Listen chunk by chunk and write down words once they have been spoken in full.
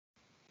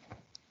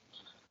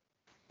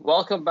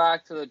Welcome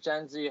back to the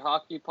Gen Z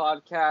Hockey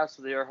Podcast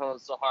with your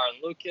hosts Zahar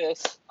and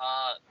Lucas.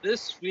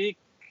 This week,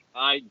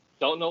 I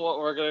don't know what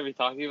we're going to be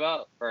talking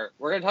about, or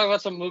we're going to talk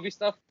about some movie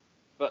stuff.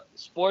 But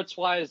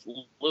sports-wise,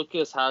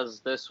 Lucas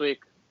has this week.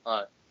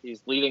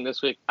 He's leading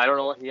this week. I don't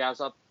know what he has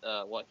up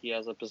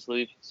his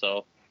sleeve.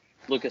 So,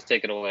 Lucas,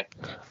 take it away.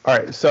 All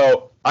right,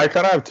 so I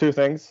kind of have two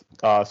things,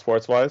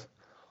 sports-wise.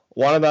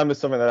 One of them is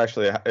something that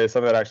actually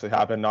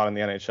happened, not in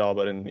the NHL,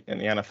 but in the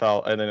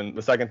NFL. And then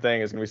the second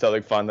thing is going to be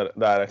something fun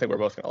that I think we're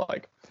both going to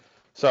like.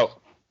 So,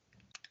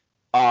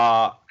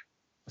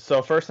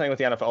 first thing with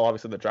the NFL,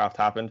 obviously the draft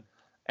happened,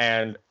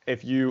 and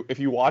if you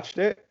watched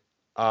it,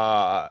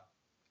 to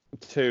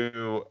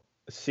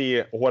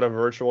see what a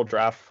virtual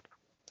draft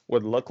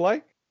would look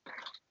like,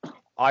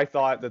 I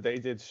thought that they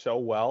did so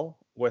well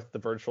with the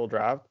virtual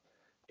draft.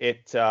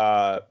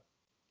 There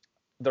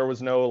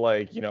was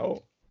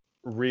no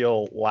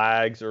real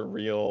lags or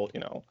real,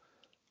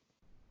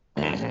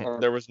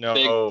 there was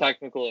no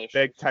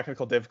big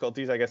technical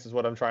difficulties, I guess is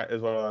what I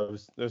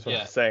was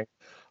saying.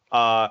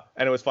 And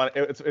it was fun.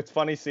 It's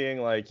funny seeing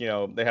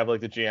they have the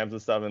GMs and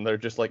stuff, and they're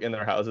just in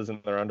their houses in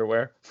their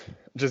underwear,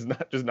 just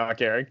not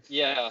caring.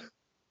 Yeah.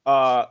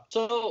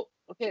 So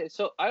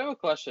I have a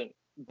question.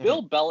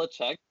 Bill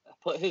Belichick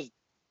put his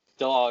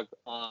dog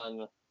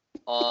on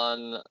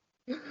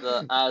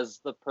as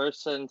the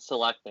person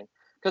selecting.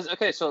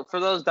 Because, so for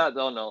those that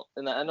don't know,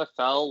 in the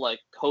NFL,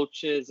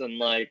 coaches and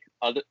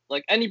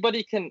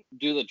anybody can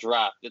do the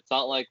draft. It's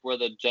not where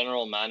the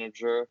general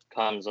manager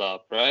comes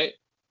up, right?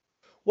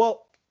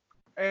 Well,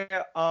 in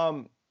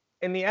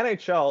the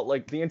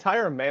NHL, the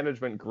entire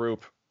management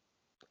group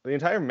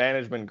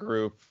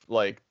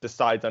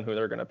decides on who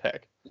they're gonna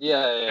pick.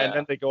 Yeah. And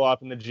then they go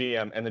up and the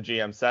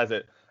GM says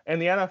it.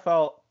 And the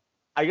NFL,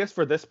 I guess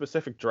for this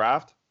specific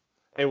draft,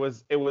 it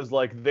was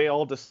they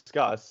all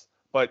discuss.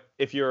 But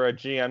if you're a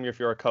GM, if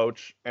you're a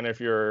coach, and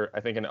if you're, I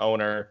think, an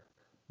owner,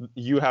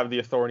 you have the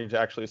authority to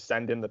actually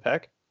send in the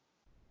pick.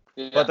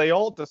 Yeah. But they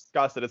all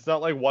discuss it. It's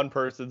not one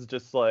person's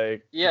just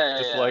I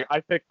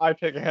pick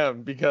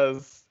him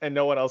because, and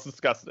no one else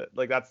discussed it.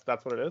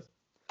 That's what it is.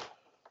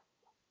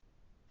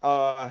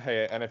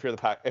 Hey, and if you're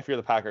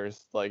the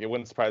Packers, it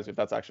wouldn't surprise me if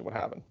that's actually what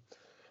happened.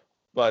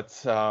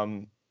 But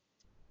yeah,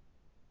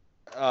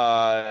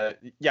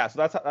 so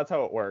that's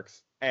how it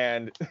works.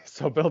 And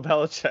so Bill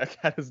Belichick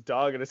had his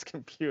dog in his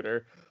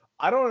computer.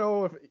 I don't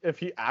know if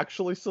he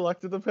actually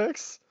selected the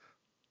picks,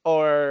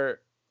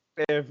 or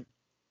if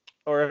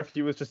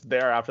he was just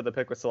there after the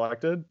pick was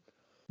selected.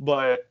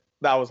 But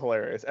that was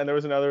hilarious. And there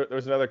was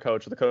another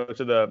coach, the coach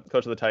of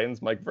the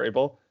Titans, Mike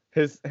Vrabel.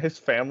 His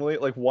family,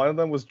 one of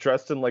them was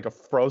dressed in a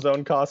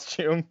Frozone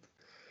costume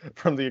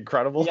from The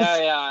Incredibles.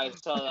 Yeah, I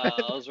saw that.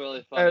 That was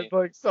really funny.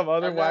 And some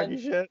other wacky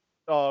shit.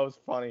 Oh, it was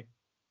funny.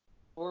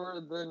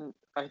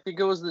 I think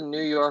it was the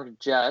New York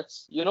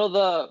Jets. You know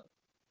the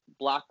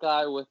black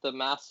guy with the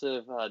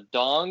massive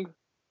dong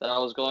that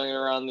was going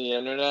around the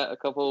internet a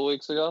couple of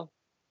weeks ago?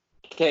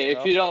 Okay,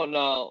 if you don't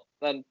know,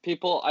 then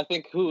people I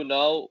think who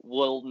know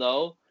will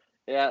know.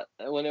 Yeah,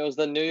 when it was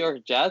the New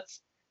York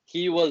Jets,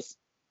 he was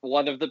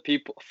one of the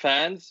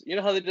fans. You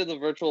know how they did the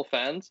virtual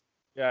fans?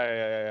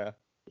 Yeah.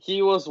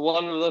 He was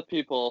one of the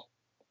people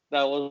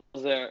that was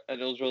there,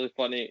 and it was really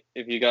funny.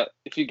 If you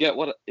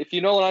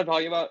know what I'm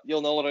talking about,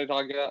 you'll know what I'm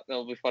talking about.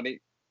 It'll be funny.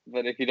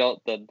 But if you don't,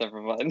 then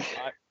never mind.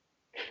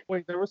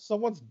 Wait, there was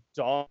someone's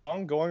dong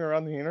going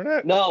around the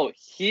internet? No,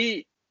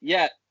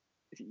 yes.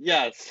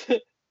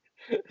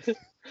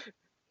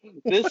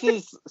 This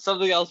is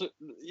something else.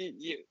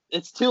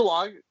 It's too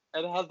long,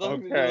 and it has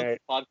nothing to do with this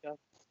podcast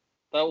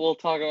that we'll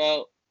talk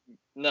about.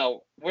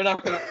 No, we're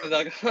not going to talk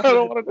about. I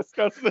don't want to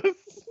discuss this.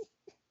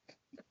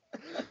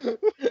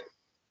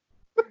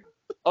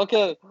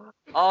 Okay.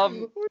 Back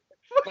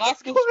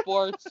to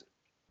sports.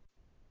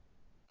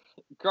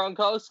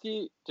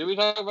 Gronkowski. Did we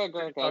talk about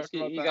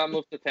Gronkowski? He got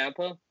moved to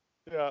Tampa.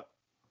 Yeah,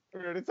 we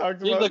already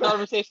talked about. Keep the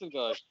conversation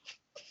going.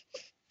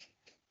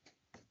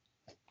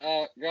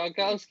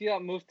 Gronkowski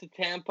got moved to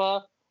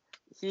Tampa.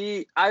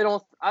 I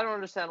don't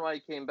understand why he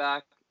came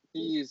back.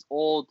 He's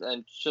old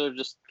and should have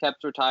just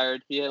kept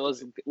retired. He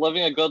was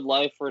living a good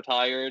life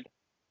retired.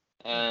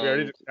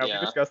 And, we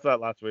discussed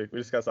that last week.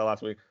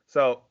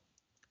 So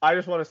I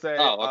just want to say.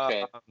 Oh,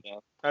 okay.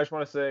 I just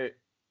want to say,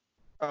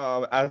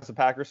 as a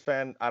Packers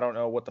fan, I don't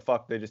know what the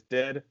fuck they just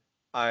did.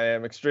 I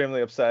am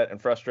extremely upset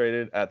and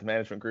frustrated at the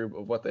management group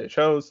of what they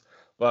chose.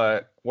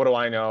 But what do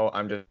I know?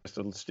 I'm just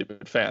a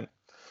stupid fan.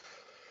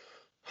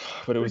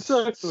 But it was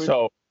so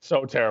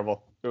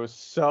terrible. It was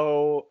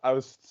so I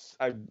was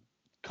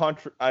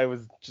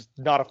just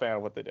not a fan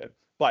of what they did.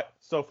 But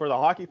so for the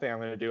hockey thing I'm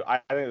going to do,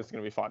 I think this is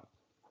going to be fun.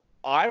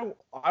 I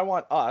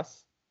want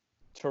us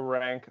to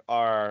rank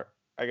our,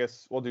 I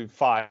guess we'll do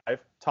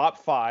top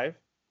five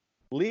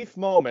Leaf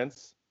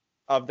moments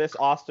of this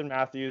Austin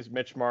Matthews,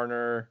 Mitch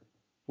Marner,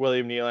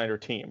 William Nylander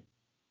team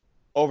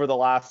over the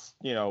last,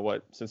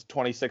 since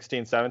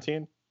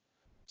 2016-17.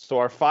 So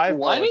our five.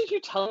 Why didn't you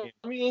tell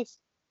me this?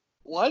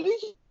 Why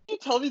didn't you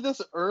tell me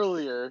this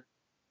earlier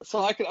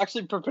so I could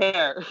actually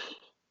prepare?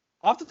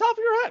 Off the top of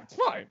your head, it's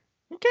fine.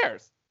 Who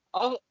cares?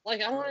 I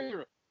don't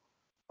even.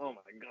 Oh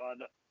my god.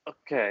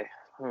 Okay.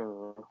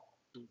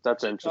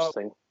 That's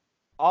interesting.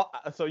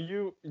 So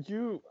you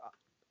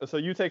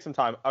take some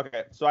time.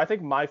 Okay, so I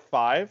think my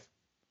five.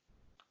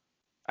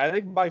 I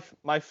think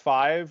my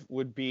five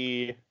would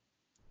be.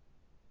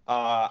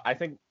 I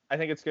think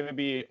it's going to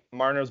be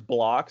Marner's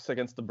blocks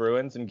against the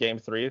Bruins in Game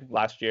 3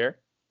 last year.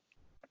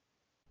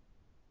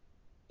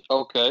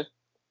 Okay.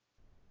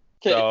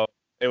 So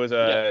it was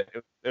a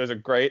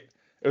great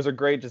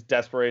just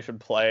desperation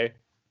play.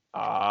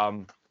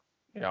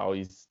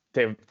 He's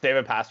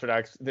David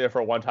Pasternak's there for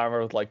a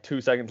one-timer with like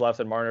 2 seconds left,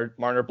 and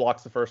Marner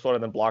blocks the first one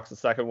and then blocks the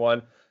second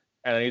one,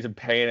 and then he's in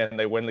pain and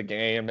they win the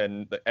game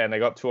and they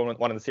go up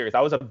 2-1 in the series.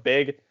 That was a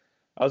big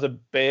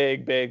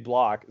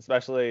block,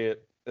 especially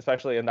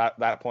in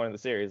that point in the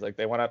series. Like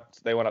they went up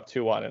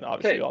 2-1, and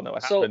obviously we all know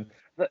what happened.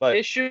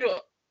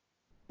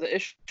 The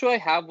issue I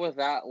have with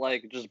that,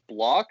 like, just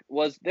block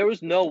was there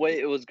was no way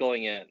it was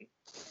going in.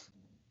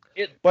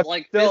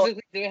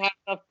 Physically didn't have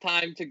enough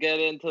time to get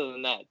into the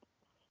net.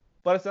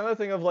 But it's another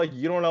thing of, like,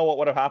 you don't know what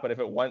would have happened if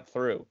it went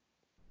through.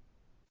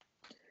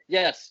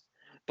 Yes,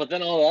 but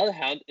then on the other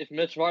hand, if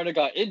Mitch Marner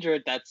got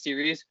injured that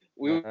series,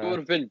 we would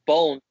have been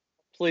boned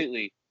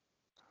completely.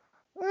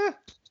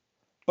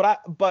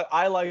 But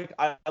I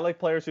like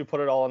players who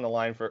put it all on the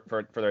line for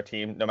their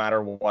team, no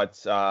matter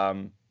what.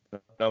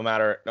 No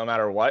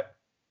matter what.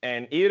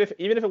 And even if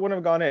it wouldn't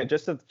have gone in,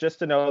 just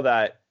to know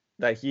that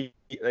he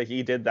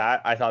did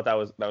that, I thought that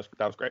was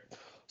great.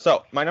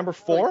 So my number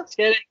 4.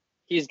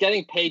 He's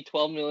getting paid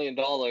 $12 million,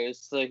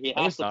 so he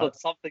has to put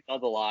something on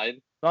the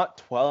line. Not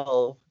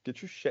 12.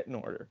 Get your shit in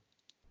order.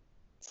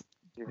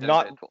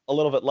 Not a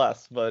little bit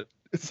less, but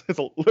it's a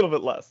little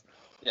bit less.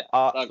 Yeah.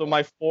 So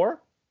my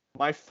four,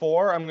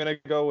 I'm gonna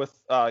go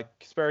with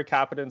Kasperi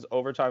Kapanen's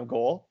overtime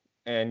goal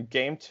in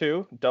Game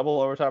 2,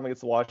 double overtime against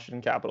the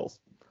Washington Capitals.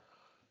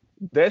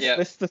 This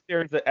is the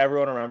series that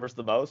everyone remembers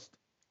the most,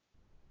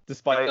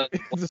 despite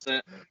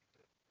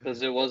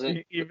because it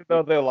wasn't even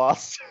though they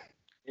lost.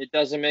 It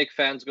doesn't make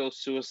fans go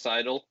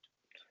suicidal.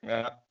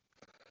 Yeah.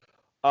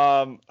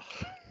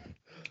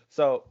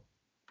 So.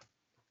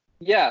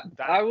 Yeah,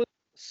 that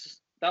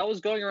was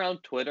going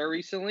around Twitter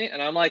recently,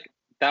 and I'm like,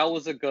 that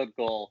was a good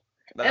goal.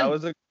 That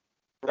was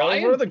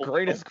one of the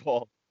greatest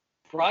goals.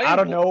 Out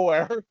of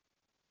nowhere.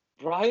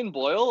 Brian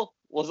Boyle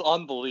was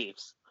on the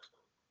Leafs.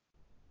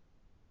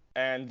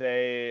 And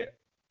if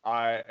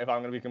I'm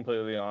going to be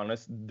completely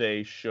honest,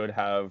 they should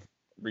have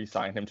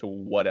re-signed him to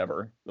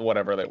whatever what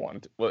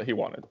he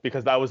wanted,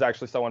 because that was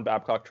actually someone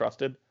Babcock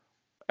trusted.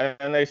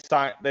 And they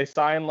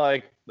signed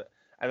like,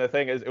 and the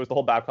thing is, it was the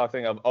whole Babcock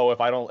thing of, if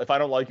I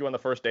don't like you on the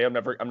first day, I'm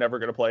never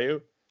going to play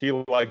you. He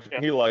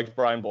liked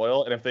Brian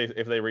Boyle, and if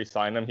they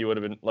re-signed him, he would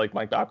have been like,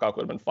 Mike Babcock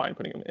would have been fine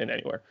putting him in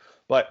anywhere.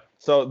 But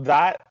so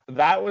that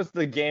was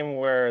the game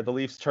where the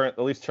Leafs turned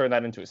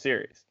that into a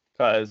series,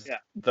 because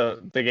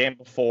the game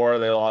before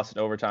they lost in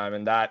overtime,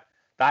 and that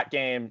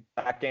game,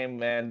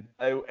 man,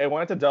 it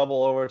went to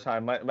double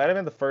overtime. Might have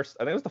been the first.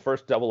 I think it was the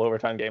first double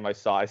overtime game I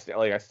saw. I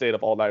stayed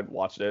up all night and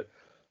watched it,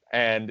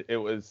 and it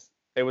was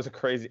a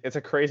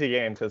crazy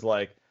game, because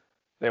like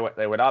they went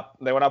up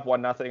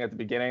 1-0 at the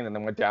beginning, and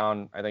then went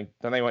down. I think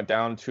then they went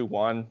down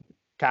 2-1.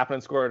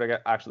 Kapanen scored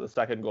actually the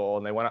second goal,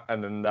 and they went,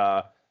 and then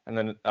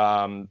it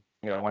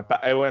went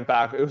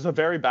back. It was a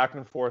very back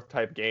and forth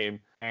type game,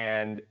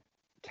 and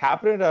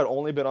Kapanen had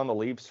only been on the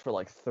Leafs for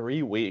like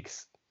 3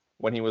 weeks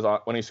when he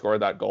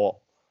scored that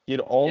goal. He'd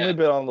only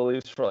been on the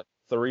Leafs for like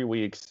 3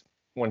 weeks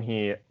when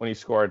he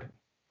scored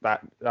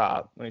that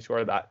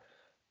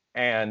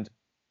and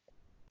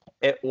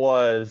it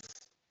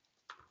was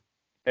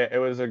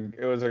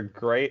a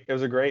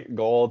great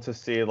goal to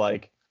see,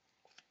 like,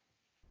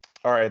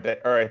 all right,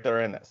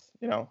 they're in this,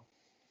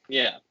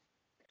 Yeah.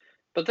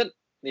 But then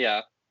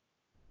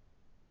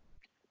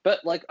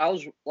But like I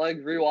was like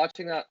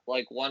rewatching that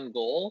like one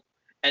goal,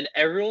 and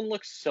everyone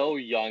looks so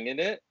young in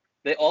it.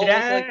 They all look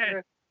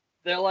like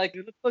they're like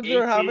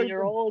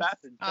 18-year-olds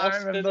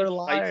just finished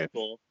high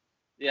school.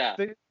 Yeah.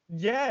 They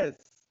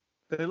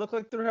look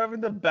like they're having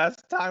the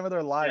best time of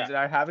their lives, and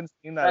I haven't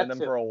seen that in them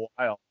for a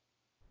while.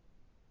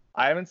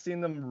 I haven't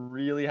seen them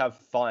really have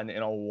fun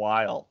in a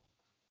while.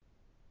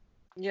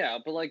 Yeah,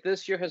 but like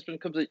this year has been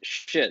complete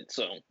shit.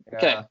 So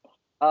okay,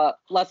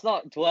 let's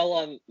not dwell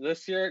on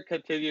this year.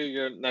 Continue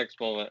your next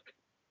moment.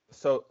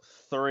 So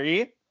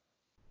three.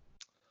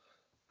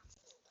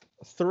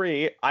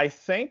 I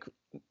think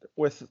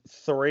with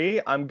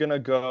 3, I'm gonna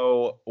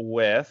go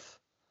with.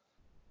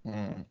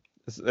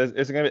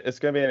 It's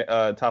gonna be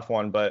a tough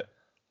one, but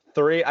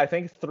 3. I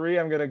think 3.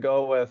 I'm gonna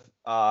go with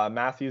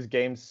Matthews'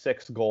 Game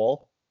 6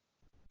 goal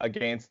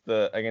against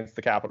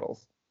the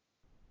Capitals,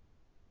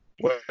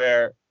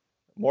 where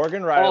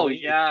Morgan Rielly. Oh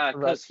yeah,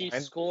 because he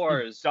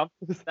scores.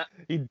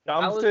 He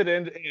dumps it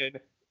in,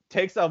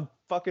 takes a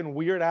fucking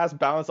weird ass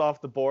bounce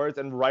off the boards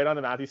and right on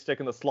the Matthews stick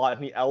in the slot,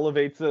 and he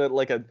elevates it at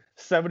like a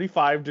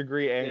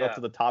 75-degree angle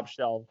to the top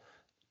shelf,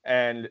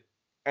 and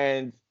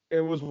it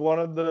was one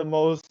of the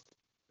most.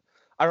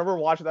 I remember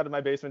watching that in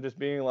my basement, just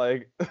being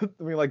like,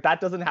 that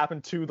doesn't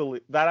happen to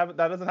that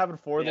doesn't happen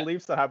for the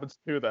Leafs. That happens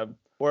to them.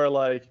 Where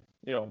like,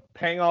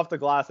 paying off the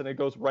glass and it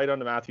goes right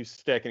onto Matthew's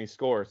stick and he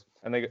scores.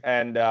 And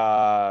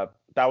that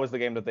was the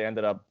game that they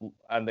ended up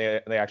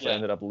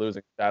ended up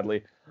losing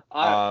sadly.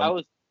 I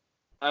was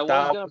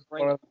gonna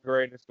bring one of the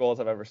greatest goals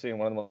I've ever seen.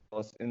 One of the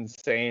most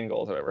insane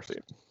goals I've ever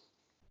seen.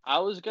 I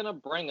was gonna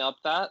bring up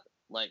that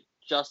like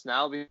just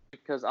now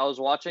because I was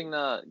watching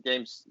the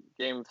game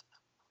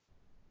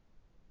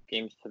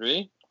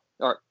 3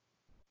 or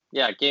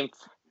game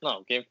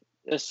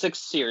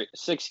 6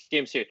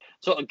 game series.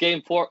 So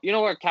game 4,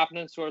 where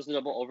Kapanen scores the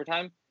double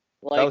overtime?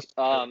 Like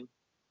that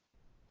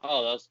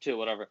was 2,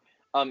 whatever.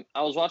 I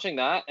was watching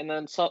that and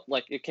then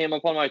it came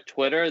up on my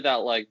Twitter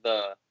that like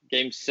the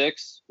game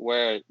 6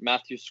 where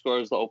Matthew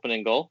scores the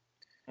opening goal.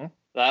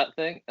 That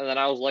thing, and then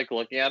I was like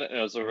looking at it and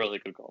it was a really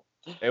good goal.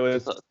 It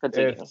was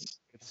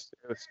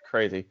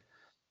crazy.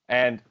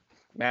 And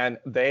man,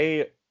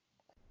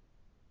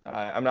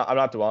 I'm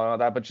not dwelling on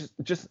that, but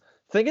just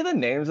think of the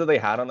names that they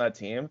had on that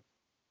team,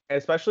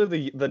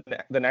 especially the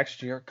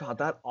next year. God,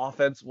 that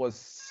offense was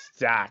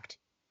stacked.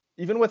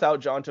 Even without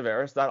John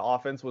Tavares, that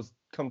offense was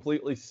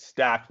completely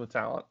stacked with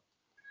talent.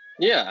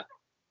 Yeah,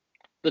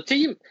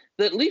 the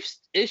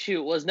Leafs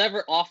issue was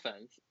never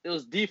offense; it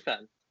was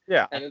defense.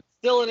 Yeah, and it's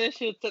still an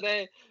issue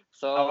today.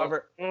 So,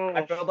 however,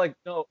 I felt like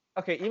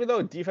even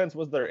though defense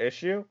was their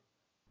issue,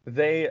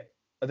 they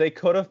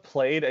could have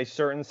played a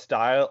certain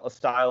style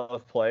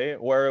of play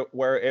where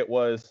it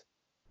was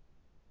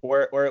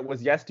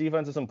yes,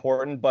 defense is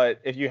important,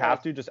 but if you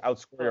have to, just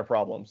outscore your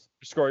problems,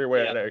 score your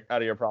way out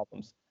of your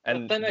problems.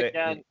 And but then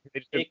again,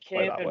 it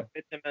came and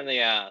bit them in the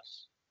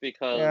ass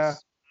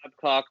because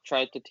Babcock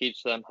tried to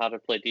teach them how to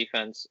play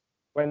defense.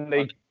 When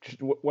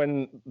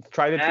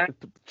tried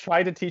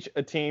to teach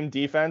a team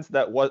defense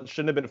that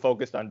shouldn't have been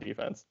focused on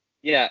defense.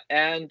 Yeah,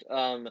 and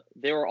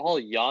they were all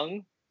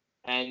young,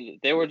 and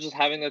they were just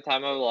having the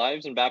time of their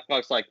lives. And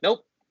Babcock's like,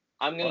 "Nope,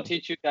 I'm gonna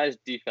teach you guys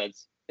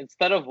defense."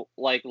 Instead of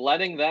like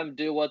letting them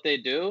do what they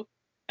do,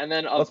 and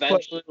then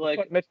eventually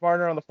put Mitch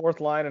Marner on the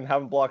fourth line and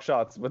have him block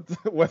shots with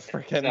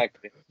freaking.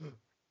 Exactly.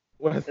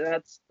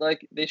 That's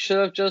like they should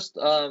have just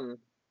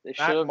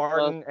Matt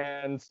Martin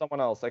and someone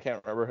else. I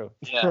can't remember who.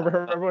 Yeah.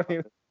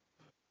 remember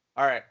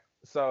All right.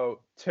 So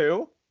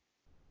two.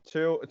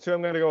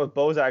 I'm gonna go with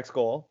Bozak's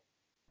goal.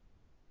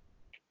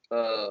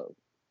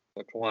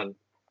 Which one?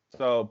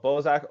 So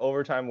Bozak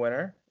overtime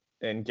winner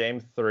in Game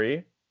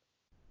 3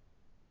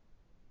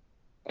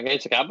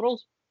 against the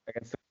Capitals.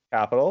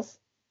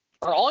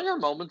 Are all your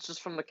moments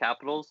just from the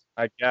Capitals?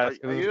 I guess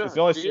it's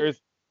the only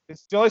series.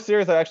 It's the only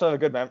series I actually have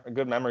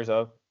good memories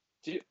of.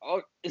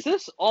 Is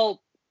this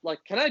all?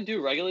 Like, can I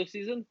do regular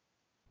season?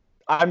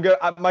 I'm good.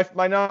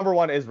 My number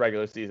one is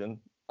regular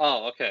season.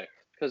 Oh, okay.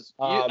 Because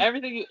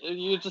everything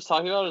you're just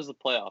talking about is the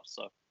playoffs.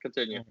 So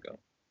continue.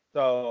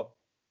 Go.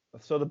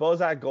 So the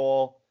Bozak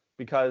goal,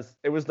 because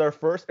it was the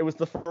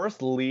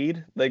first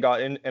lead they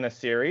got in a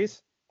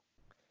series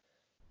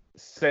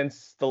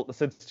since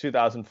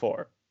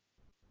 2004.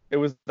 It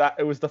was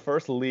the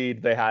first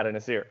lead they had in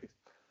a series.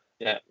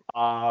 Yeah.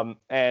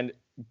 And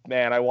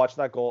man, watching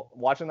that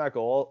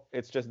goal,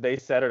 it's just they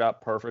set it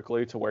up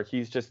perfectly to where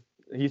he's just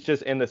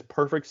in this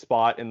perfect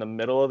spot in the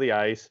middle of the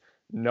ice.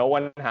 No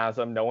one has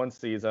him, no one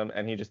sees him,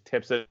 and he just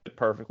tips it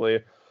perfectly.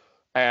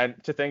 And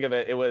to think of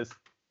it,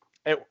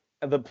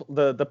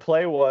 the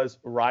play was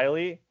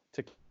Riley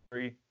to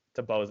Carey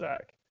to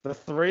Bozak. The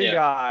three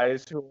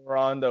guys who were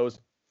on those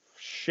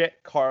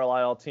shit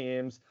Carlisle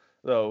teams,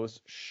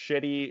 those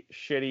shitty,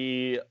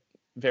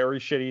 very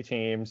shitty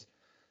teams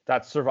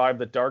that survived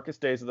the darkest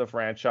days of the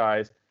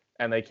franchise,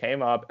 and they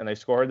came up and they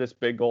scored this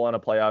big goal in a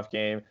playoff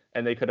game,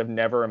 and they could have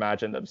never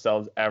imagined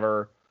themselves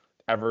ever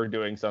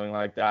doing something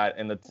like that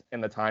in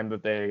the time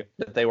that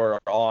they were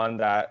on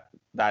that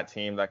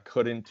team that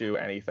couldn't do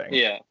anything.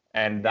 Yeah.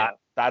 And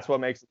that's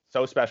what makes it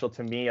so special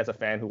to me as a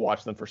fan who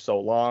watched them for so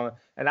long.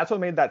 And that's what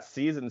made that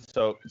season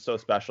so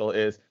special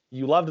is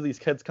you loved these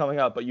kids coming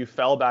up, but you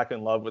fell back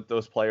in love with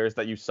those players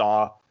that you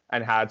saw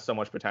and had so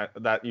much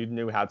potential, that you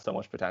knew had so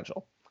much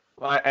potential.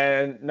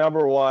 And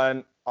number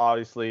one,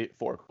 obviously,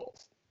 4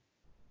 goals.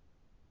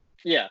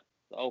 Yeah,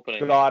 the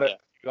opening.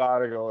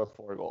 Gotta go with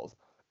 4 goals.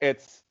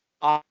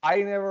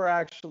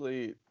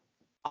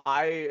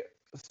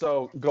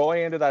 So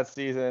going into that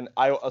season,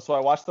 I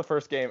watched the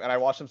first game and I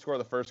watched him score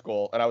the first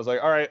goal and I was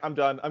like, all right, I'm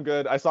done. I'm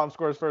good. I saw him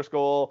score his first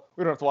goal.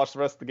 We don't have to watch the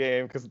rest of the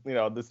game because,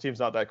 this team's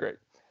not that great.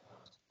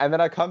 And then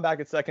I come back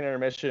at second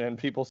intermission and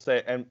people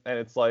say, and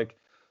it's like,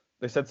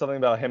 they said something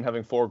about him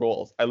having 4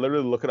 goals. I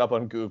literally look it up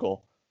on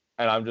Google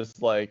and I'm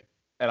just like,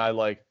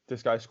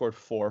 this guy scored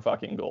 4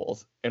 fucking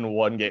goals in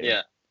one game.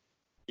 Yeah.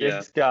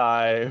 This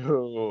guy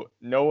who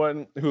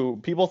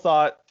people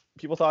thought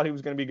he was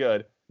going to be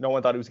good. No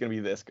one thought he was going to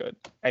be this good.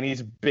 And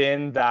he's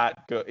been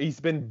that good. He's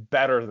been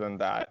better than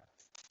that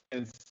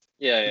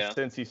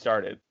since he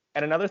started.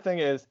 And another thing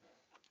is,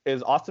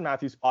 is Austin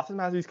Matthews. Austin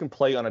Matthews can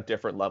play on a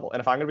different level.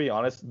 And if I'm going to be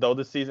honest, though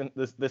this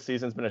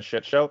season's been a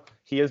shit show,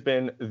 he has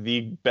been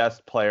the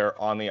best player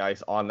on the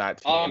ice on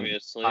that team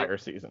Obviously, entire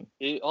season.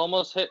 He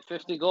almost hit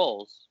 50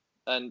 goals,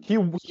 and he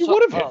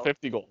would have hit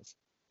 50 goals.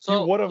 So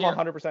he would have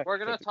 100%. We're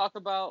gonna talk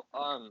about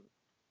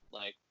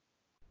like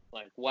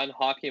when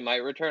hockey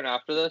might return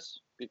after this,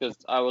 because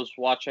I was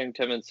watching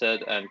Tim and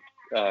Sid and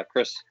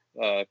Chris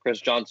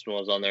Johnson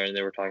was on there and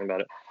they were talking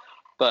about it.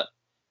 But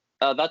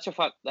that's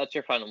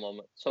your final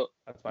moment. So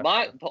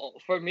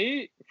for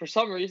me, for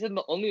some reason,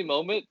 the only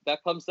moment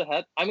that comes to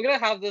head, I'm gonna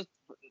have this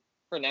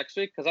for next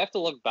week because I have to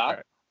look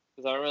back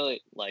because I don't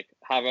really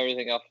have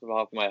everything off the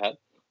top of my head.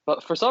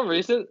 But for some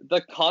reason,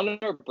 the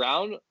Connor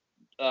Brown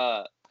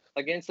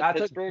against the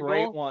Pittsburgh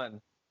goal,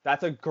 one.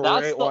 That's a great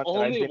one. That's the one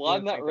only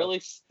one that really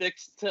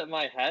sticks to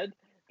my head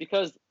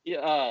because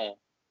the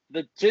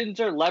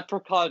ginger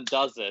leprechaun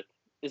does it.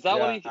 Is that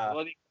how he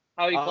called?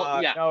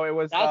 Yeah. No, it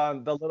was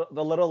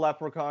the little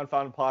leprechaun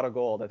found a pot of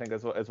gold. I think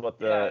is what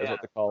the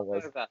call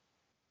was.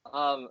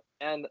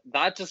 And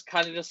that just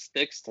kind of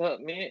sticks to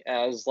me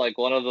as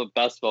one of the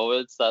best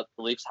moments that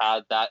the Leafs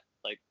had that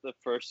the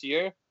first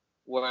year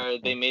where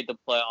they made the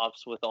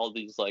playoffs with all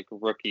these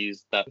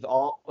rookies that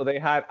they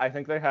had. I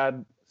think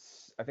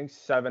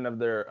 7 of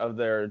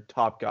their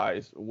top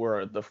guys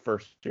were the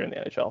first year in the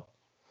NHL.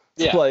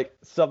 Yeah. So,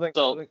 something.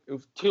 So it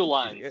was 2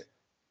 lines.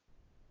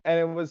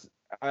 It was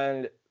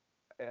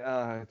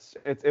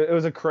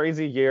a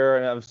crazy year,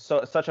 and it was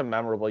such a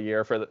memorable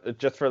year for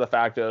the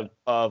fact of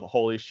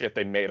holy shit,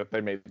 they made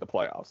the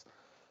playoffs.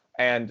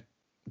 And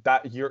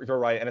that you're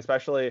right, and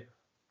especially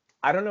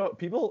I don't know,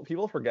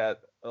 people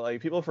forget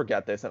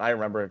this, and I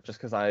remember it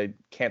just because I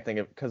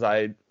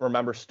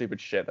remember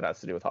stupid shit that has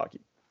to do with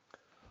hockey.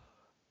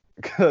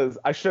 Because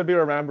I should be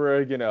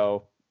remembering,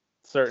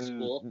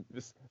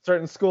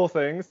 certain school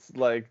things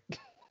that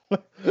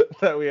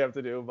we have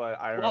to do,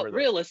 but I remember. Well,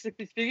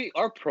 realistically speaking,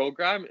 our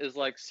program is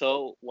it's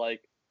not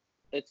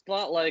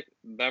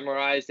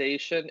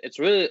memorization. It's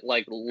really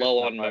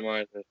low on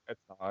memorization. It's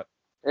not.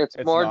 It's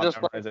more just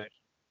memorization.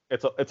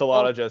 It's a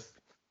lot of just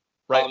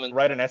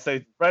write an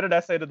essay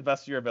to the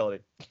best of your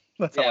ability.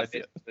 That's how I see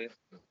it.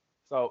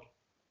 So,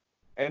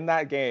 in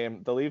that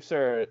game, the Leafs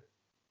are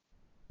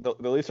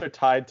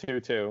tied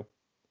 2-2,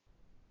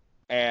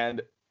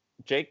 and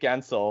Jake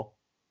Gensel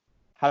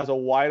has a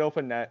wide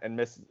open net and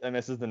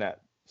misses the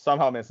net.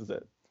 Somehow misses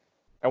it.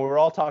 And we were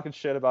all talking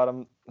shit about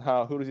him.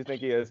 Who does he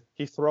think he is?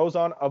 He throws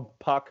on a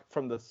puck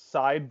from the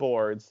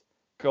sideboards,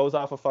 goes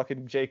off of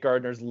fucking Jake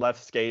Gardner's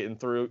left skate and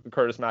through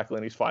Curtis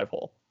McElhinney's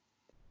 5-hole.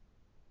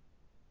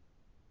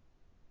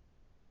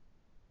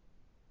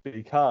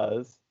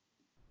 Because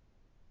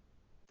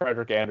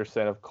Frederik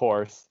Andersen, of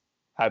course,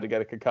 had to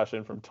get a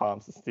concussion from Tom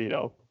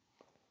Sestito.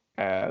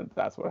 And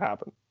that's what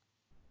happened.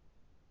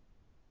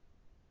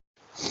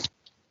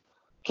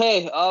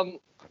 Okay,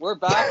 we're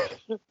back.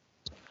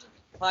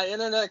 My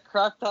internet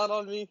cracked out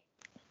on me.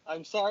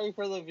 I'm sorry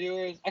for the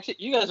viewers. Actually,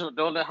 you guys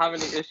don't have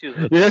any issues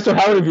with You guys don't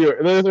have any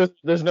viewers.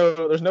 There's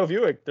no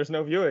viewing. There's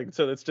no viewing,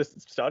 so it's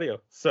just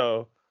audio.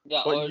 So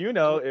yeah, what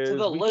is to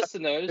the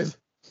listeners,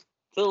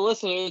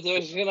 they're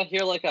just gonna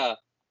hear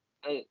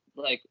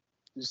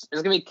it's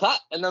gonna be cut,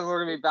 and then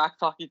we're gonna be back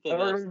talking to.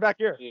 We're gonna be back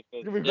here. It's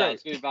gonna be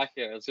back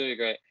here. It's gonna be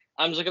great.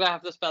 I'm just gonna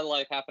have to spend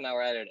half an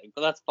hour editing,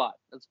 but that's fine.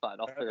 That's fine.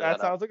 I'll figure that out.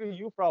 That sounds like a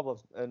you problem,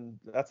 and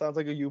that sounds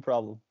like a you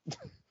problem.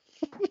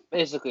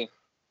 Basically.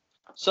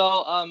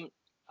 So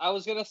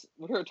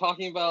we were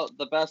talking about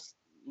the best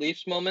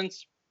Leafs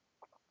moments.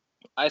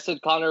 I said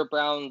Connor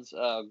Brown's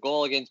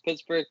goal against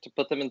Pittsburgh to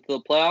put them into the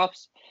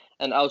playoffs,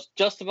 and I was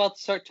just about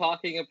to start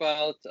talking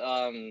about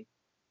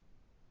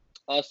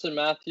Austin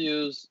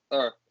Matthews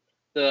or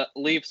the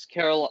Leafs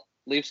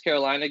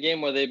Carolina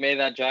game where they made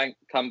that giant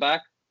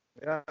comeback.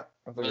 Yeah,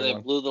 where they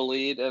blew the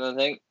lead, and I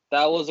think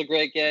that was a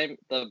great game.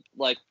 The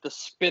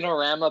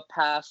spinorama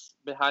pass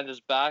behind his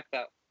back,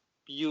 that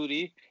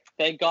beauty.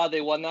 Thank God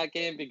they won that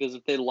game, because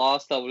if they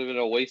lost, that would have been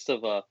a waste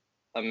of a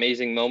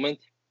amazing moment.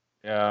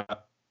 Yeah.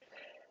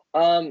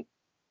 I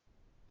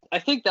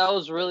think that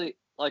was really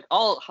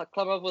I'll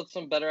come up with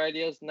some better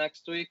ideas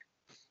next week,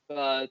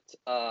 but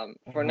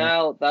for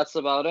now that's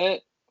about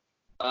it.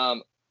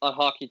 On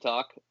Hockey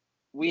Talk,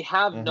 we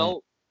have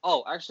no.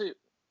 Oh, actually,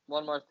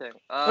 one more thing.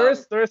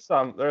 There's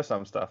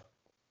some stuff.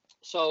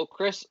 So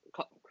Chris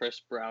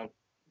Brown,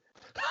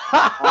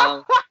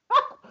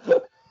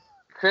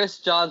 Chris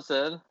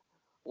Johnson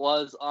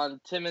was on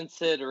Tim and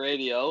Sid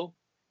radio,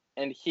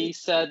 and he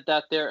said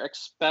that they're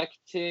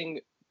expecting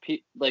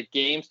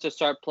games to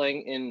start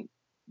playing in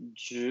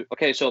June.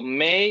 Okay, so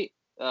May.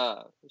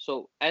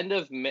 So end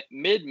of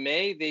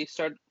mid-May they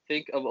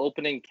think of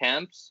opening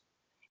camps.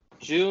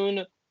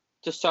 June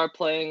to start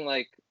playing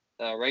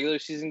regular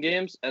season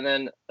games, and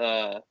then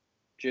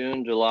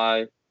June,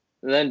 July,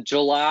 and then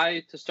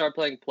July to start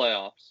playing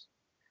playoffs.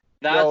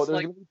 There's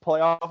gonna be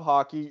playoff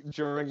hockey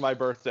during my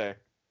birthday.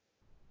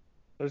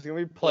 There's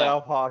gonna be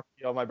playoff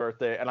hockey on my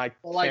birthday, and I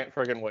can't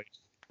friggin' wait.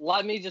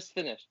 Let me just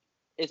finish.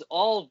 It's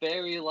all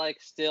very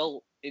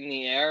still in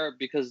the air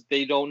because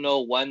they don't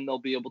know when they'll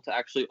be able to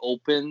actually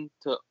open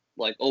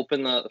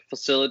the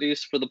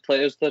facilities for the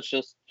players that's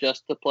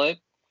just to play.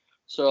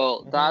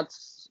 So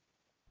that's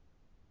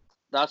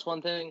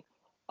one thing.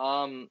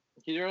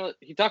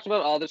 He talked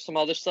about some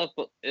other stuff,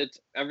 but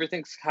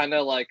everything's kind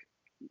of like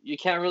you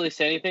can't really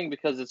say anything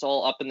because it's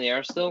all up in the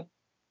air still.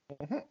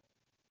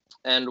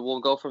 And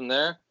we'll go from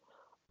there.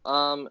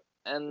 And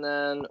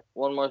then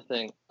one more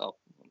thing. Oh,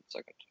 1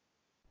 second.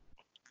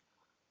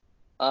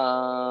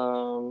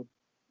 No,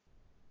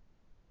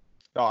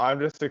 I'm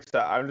just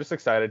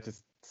excited to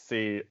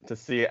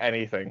see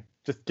anything.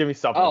 Just give me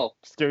something. Oh,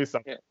 just give me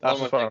something. yeah, That's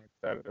what I'm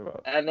excited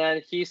about. And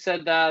then he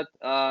said that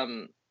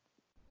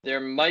there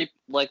might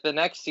the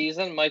next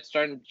season might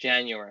start in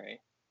January.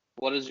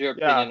 What is your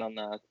opinion on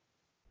that?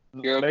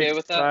 You're okay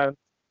with that? Sense.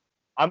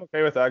 I'm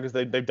okay with that because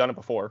they've done it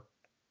before.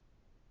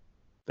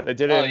 They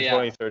did it in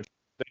 2013.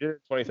 They did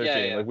it in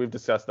 2013. Yeah. Like we've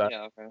discussed that.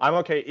 Yeah, okay. I'm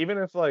okay. Even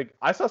if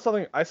I saw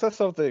something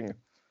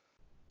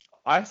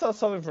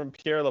from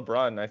Pierre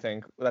LeBrun, I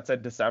think that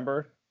said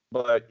December,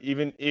 but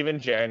even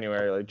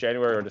January, like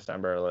January or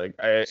December,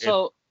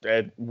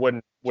 it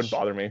wouldn't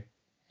bother me.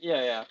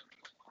 Yeah.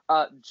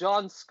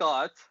 John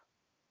Scott.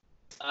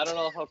 I don't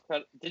know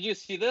did you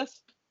see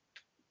this?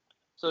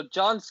 So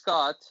John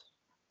Scott,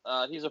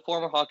 he's a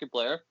former hockey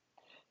player.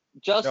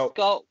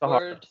 Got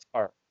word.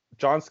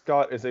 John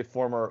Scott is a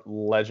former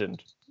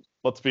legend.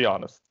 Let's be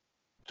honest.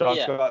 John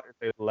Scott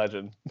is a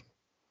legend.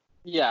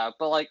 Yeah,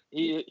 but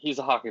he's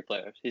a hockey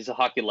player. He's a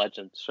hockey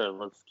legend. Sure,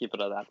 let's keep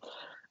it at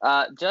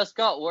that. Just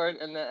got word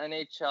in the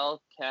NHL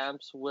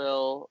camps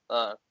will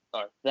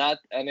that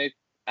the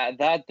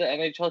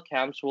NHL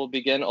camps will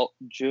begin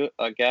June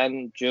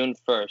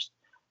 1st.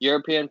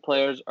 European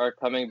players are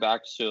coming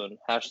back soon.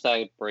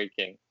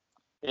 #breaking.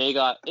 They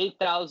got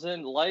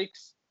 8,000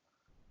 likes,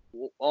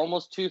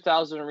 almost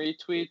 2,000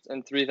 retweets,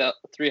 and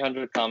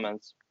 300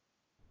 comments.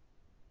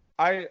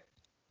 I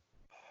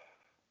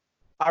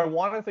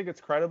want to think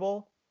it's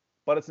credible,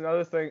 but it's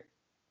another thing.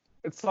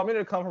 It's something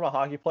to come from a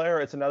hockey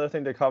player. It's another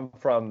thing to come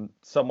from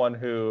someone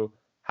who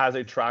has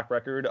a track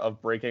record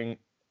of breaking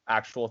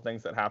actual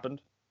things that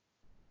happened.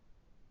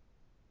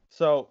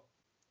 So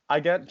I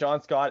get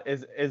John Scott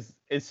is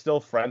still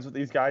friends with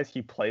these guys.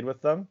 He played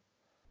with them,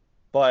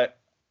 but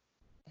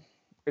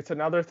it's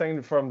another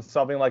thing from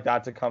something like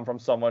that to come from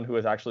someone who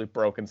has actually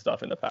broken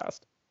stuff in the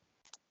past.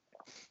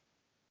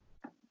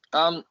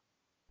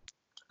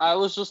 I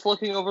was just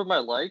looking over my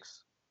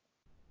likes,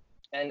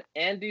 and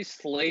Andy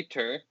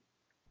Slater,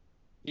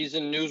 he's a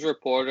news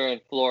reporter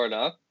in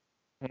Florida.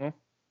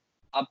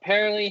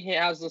 Apparently, he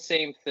has the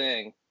same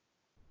thing.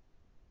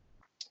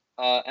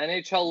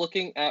 NHL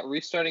looking at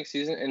restarting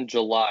season in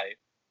July.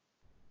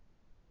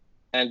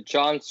 And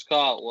John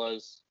Scott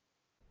was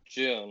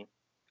June.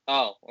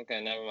 Oh,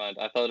 okay, never mind.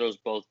 I thought it was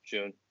both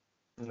June.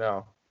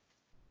 No.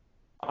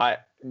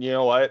 You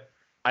know what?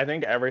 I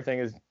think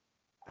everything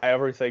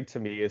to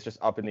me is just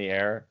up in the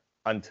air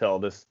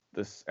until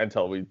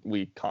until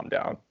we calm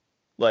down.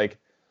 Like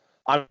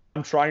I'm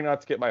trying not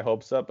to get my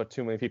hopes up, but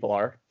too many people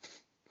are.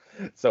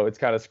 So it's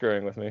kind of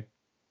screwing with me.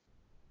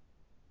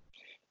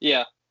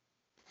 Yeah.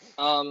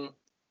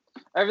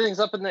 Everything's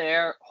up in the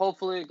air.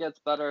 Hopefully it gets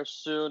better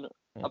soon.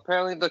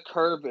 Apparently the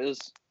curve is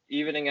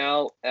evening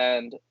out,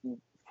 and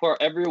for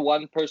every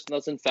one person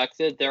that's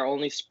infected, they're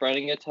only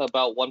spreading it to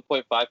about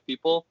 1.5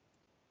 people.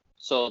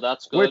 So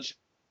that's good.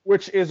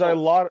 Which is a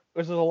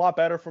lot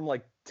better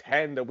from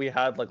 10 that we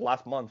had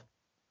last month.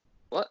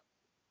 What?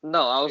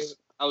 No, I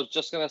was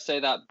just gonna say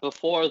that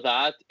before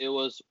that it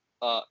was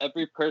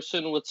every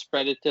person would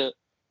spread it to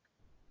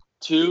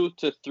 2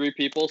 to 3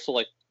 people,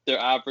 so their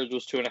average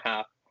was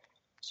 2.5.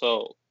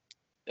 So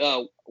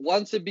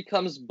once it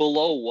becomes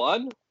below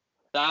 1,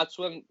 that's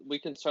when we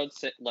can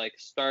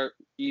start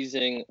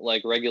easing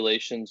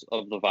regulations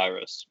of the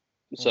virus.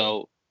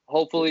 So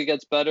hopefully it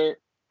gets better.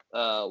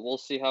 We'll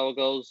see how it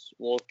goes.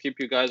 We'll keep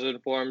you guys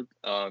informed.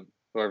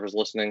 Whoever's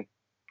listening.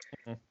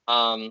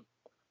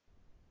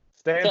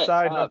 Stay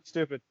inside, not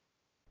stupid.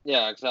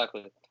 Yeah,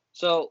 exactly.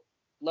 So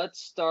let's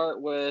start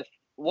with,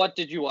 what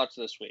did you watch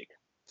this week?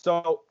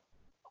 So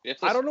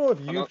I don't know if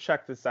you've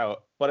checked this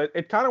out, but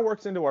it kind of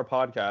works into our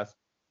podcast.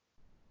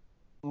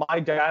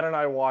 My dad and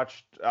I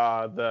watched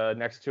the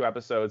next 2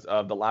 episodes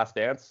of The Last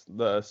Dance,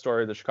 the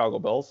story of the Chicago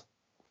Bulls.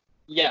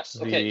 Yes.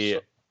 Okay.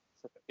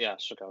 Yeah,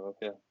 Chicago.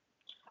 Yeah.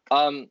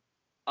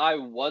 I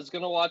was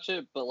gonna watch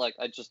it, but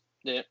I just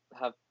didn't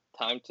have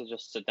time to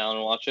just sit down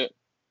and watch it.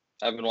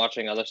 I've been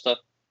watching other stuff.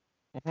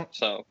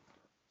 So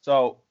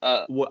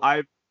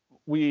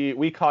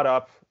we caught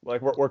up.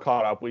 We're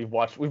caught up. We've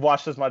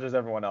watched as much as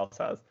everyone else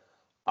has.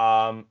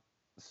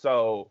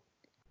 So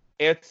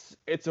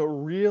it's a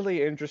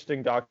really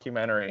interesting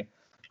documentary,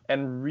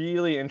 and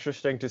really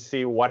interesting to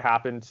see what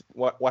happened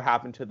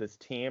to this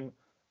team,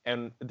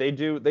 and they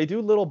do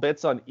little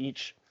bits on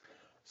each.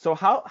 So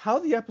how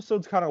the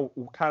episodes kind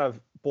of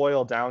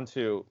boil down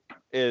to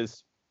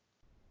is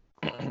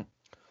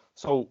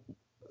so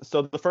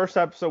the first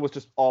episode was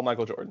just all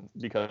Michael Jordan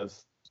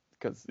because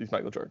he's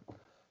Michael Jordan.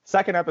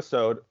 Second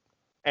episode,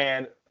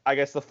 and I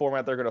guess the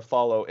format they're going to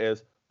follow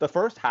is the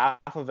first half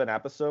of an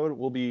episode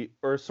will be,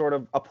 or sort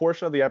of a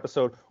portion of the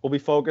episode will be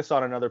focused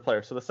on another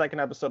player. So the second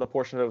episode, a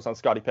portion of it was on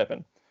Scottie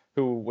Pippen,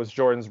 who was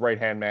Jordan's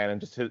right-hand man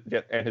and just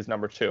his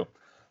number 2.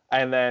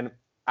 And then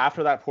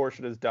after that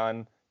portion is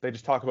done, they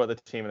just talk about the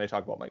team and they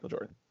talk about Michael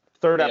Jordan. The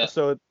third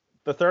episode,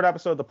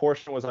 the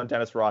portion was on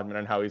Dennis Rodman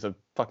and how he's a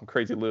fucking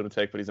crazy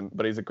lunatic,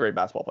 but he's a great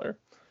basketball player.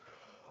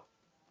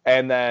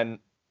 And then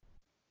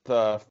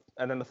the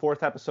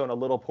fourth episode, a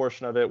little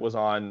portion of it was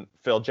on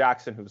Phil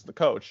Jackson, who's the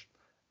coach,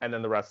 and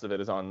then the rest of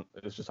it is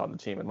just on the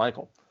team and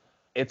Michael.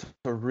 It's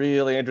a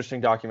really interesting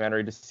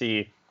documentary to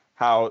see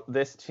how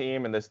this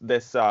team and this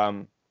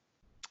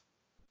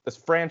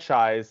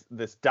franchise,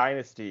 this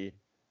dynasty,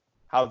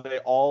 how they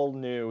all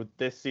knew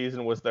this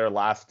season was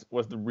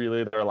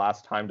really their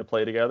last time to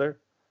play together,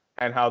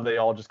 and how they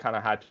all just kind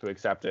of had to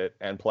accept it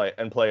and play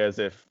as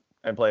if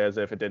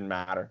it didn't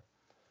matter.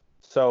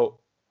 So,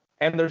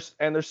 and there's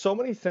so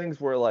many things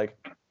where like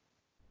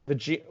the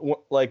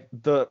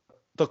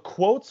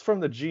quotes from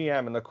the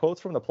GM and the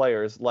quotes from the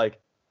players, like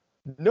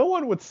no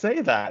one would say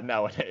that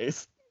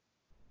nowadays.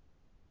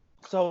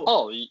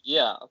 So,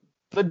 yeah.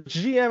 The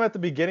GM at the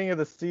beginning of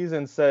the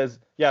season says,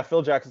 "Yeah,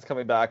 Phil Jackson's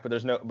coming back, but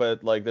there's no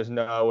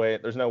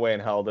way in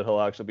hell that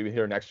he'll actually be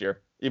here next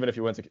year, even if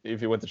he wins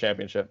the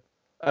championship."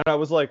 And I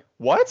was like,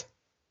 "What?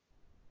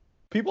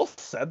 People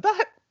said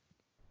that?"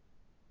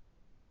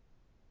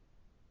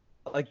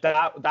 Like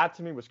that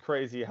to me was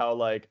crazy. How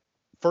like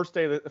first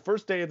day of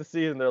the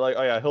season they're like,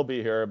 "Oh yeah, he'll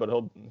be here, but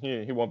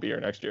he won't be here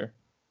next year."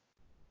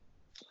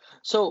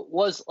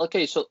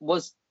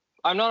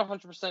 I'm not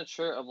 100%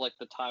 sure of like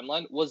the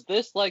timeline. Was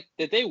this like,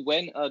 did they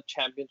win a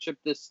championship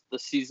the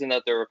season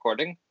that they're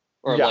recording,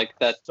 or yeah. like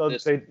that? So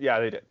they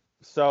did.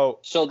 So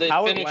they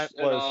how finished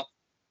it was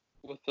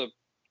with the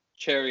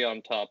cherry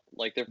on top.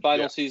 Like their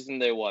final season,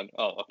 they won.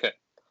 Oh, okay.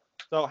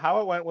 So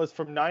how it went was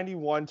from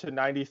 91 to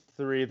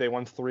 93, they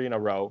won 3 in a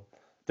row.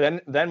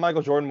 Then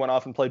Michael Jordan went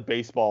off and played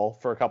baseball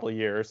for a couple of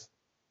years.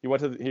 He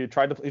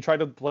tried to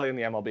play in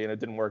the MLB and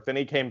it didn't work. Then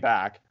he came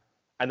back.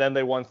 And then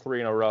they won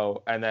 3 in a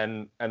row, and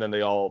then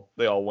they all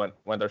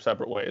went their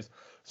separate ways.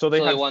 So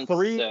they had won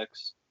 3.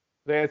 6.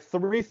 They had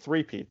 3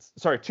 three-peats.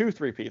 Sorry, 2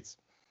 three-peats.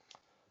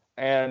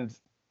 And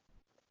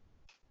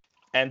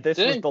this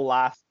was the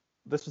last.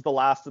 This was the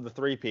last of the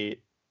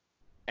three-peat,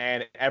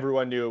 and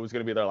everyone knew it was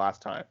going to be their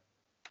last time.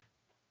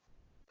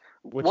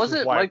 Was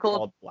it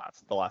Michael?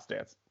 The Last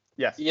Dance.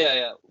 Yes.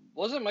 Yeah.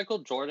 Wasn't Michael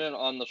Jordan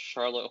on the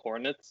Charlotte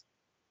Hornets?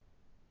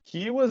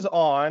 He was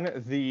on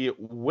the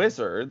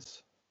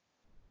Wizards.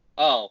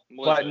 Oh,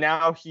 but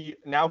now he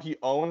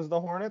owns the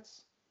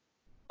Hornets.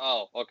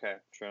 Oh, okay,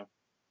 true.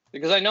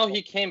 Because I know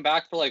he came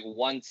back for like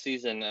one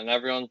season, and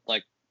everyone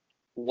like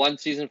one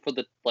season for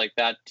the like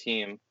that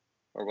team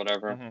or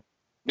whatever. Mm-hmm.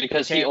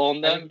 Because he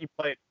owned them.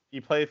 He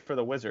played for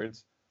the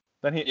Wizards.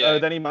 Then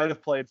he might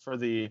have played for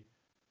the.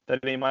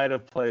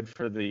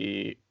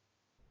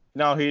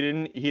 No, he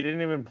didn't. He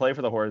didn't even play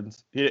for the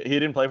Hornets. He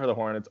didn't play for the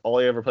Hornets. All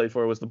he ever played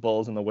for was the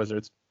Bulls and the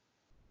Wizards.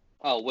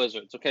 Oh,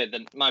 Wizards. Okay,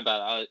 then my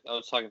bad. I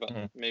was talking about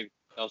maybe.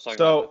 I was talking.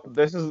 So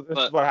this is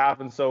what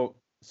happened. So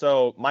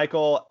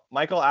Michael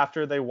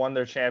after they won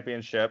their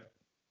championship,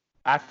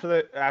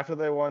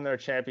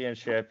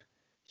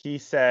 he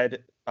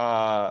said.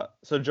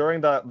 So during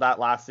that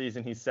last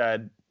season, he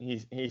said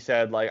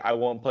like, I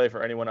won't play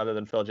for anyone other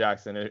than Phil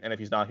Jackson, and if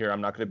he's not here,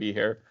 I'm not going to be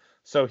here.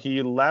 So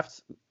he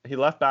left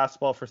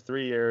basketball for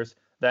 3 years.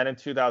 Then in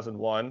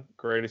 2001,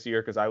 greatest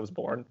year because I was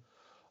born,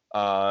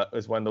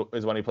 is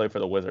when he played for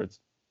the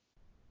Wizards.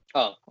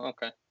 Oh,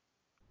 okay.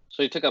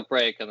 So he took a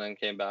break and then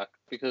came back,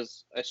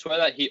 because I swear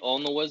that he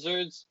owned the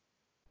Wizards,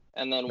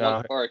 and then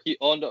he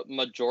owned a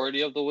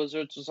majority of the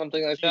Wizards or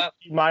something like that.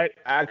 He might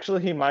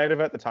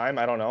have at the time.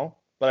 I don't know,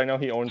 but I know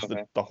he owns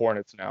the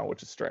Hornets now,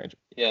 which is strange.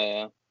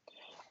 Yeah.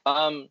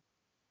 I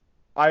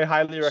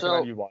highly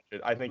recommend you watch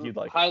it. I think you'd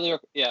like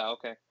it. Yeah,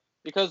 okay.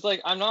 Because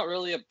like I'm not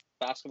really a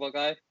basketball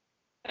guy,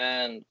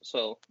 and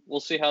so we'll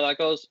see how that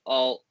goes.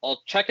 I'll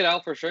check it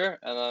out for sure,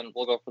 and then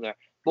we'll go from there.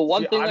 But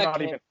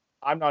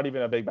I'm not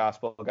even a big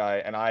basketball guy,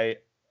 and I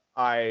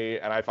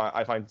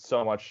find it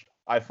so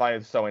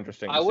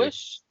interesting. I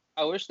wish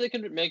they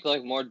could make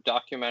like more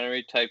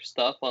documentary type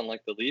stuff on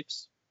like the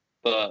Leafs,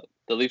 but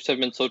the Leafs have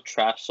been so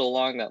trash so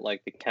long that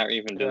like they can't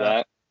even do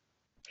that.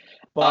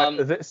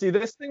 But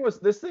this thing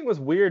was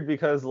weird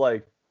because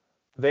like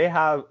they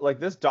have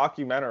like this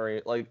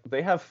documentary, like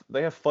they have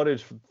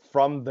footage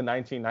from the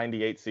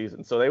 1998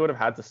 season, so they would have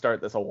had to start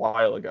this a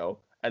while ago,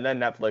 and then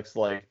Netflix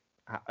like.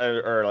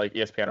 Or like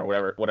ESPN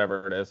or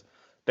whatever it is,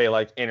 they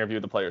like interview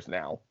the players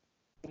now.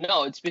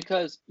 No, it's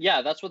because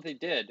that's what they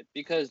did,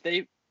 because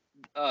they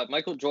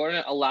Michael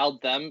Jordan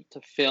allowed them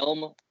to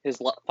film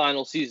his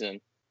final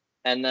season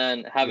and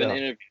then have an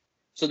interview.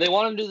 So they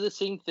want to do the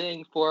same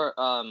thing for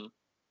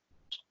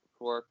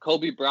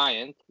Kobe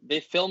Bryant. They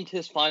filmed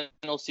his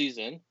final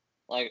season,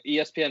 like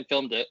ESPN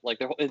filmed it, like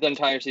the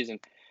entire season.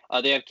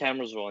 They had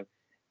cameras rolling,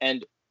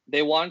 and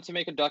they wanted to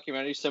make a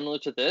documentary similar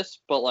to this,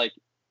 but like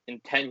in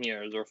 10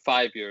 years or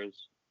 5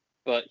 years,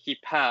 but he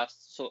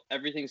passed, so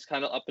everything's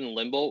kind of up in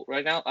limbo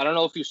right now. I don't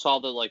know if you saw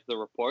the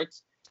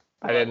reports,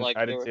 but like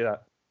I didn't see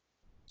that.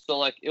 so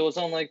like it was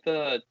on like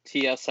the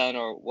TSN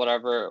or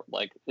whatever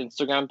like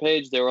Instagram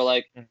page. They were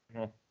like,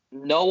 Mm-hmm.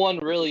 no one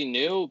really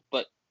knew,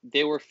 but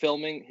they were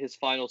filming his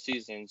final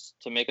seasons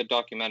to make a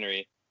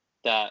documentary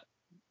that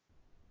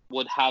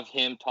would have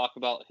him talk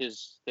about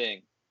his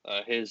thing,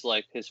 his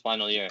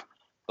final year.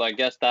 But I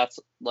guess that's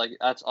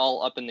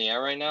all up in the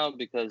air right now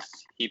because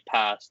he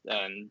passed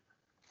and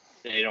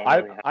they don't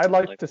really have. I'd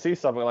like to see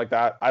something like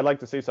that. I'd like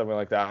to see something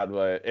like that,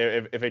 but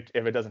if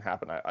it doesn't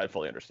happen, I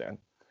fully understand.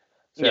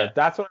 So yeah,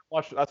 that's what I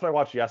watched. That's what I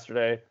watched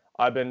yesterday.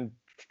 I've been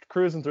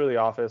cruising through The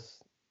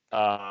Office,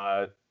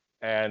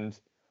 and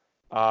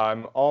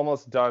I'm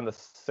almost done the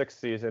 6th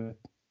season.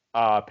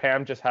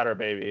 Pam just had her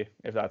baby.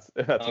 If that's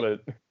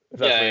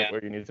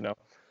what you need to know.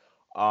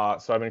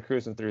 So I've been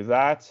cruising through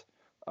that.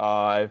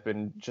 I've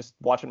been just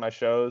watching my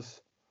shows.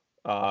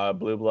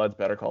 Blue Bloods,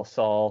 Better Call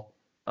Saul.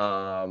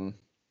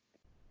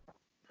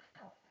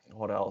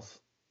 What else?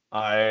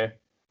 I've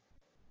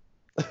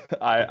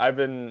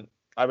been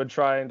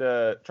trying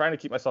to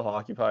keep myself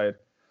occupied.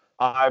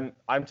 I'm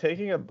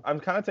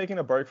kind of taking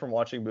a break from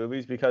watching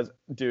movies because,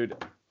 dude,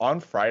 on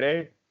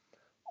Friday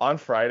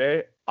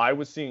I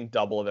was seeing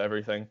double of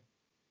everything.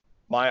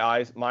 My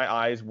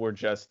eyes were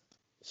just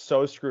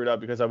so screwed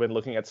up because I've been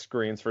looking at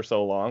screens for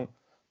so long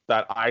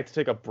that I had to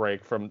take a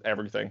break from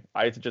everything.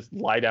 I had to just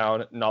lie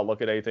down, not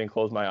look at anything,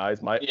 close my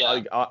eyes.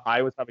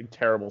 I was having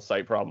terrible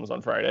sight problems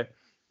on Friday.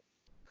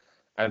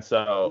 And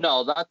so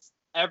no, that's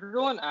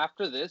everyone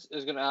after this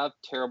is gonna have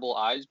terrible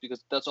eyes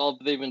because that's all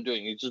they've been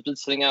doing. You've just been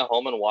sitting at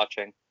home and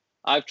watching.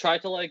 I've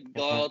tried to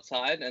go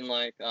outside and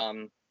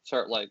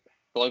start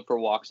going for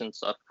walks and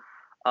stuff.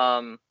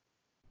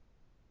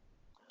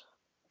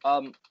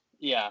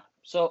 Yeah.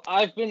 So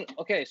I've been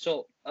okay.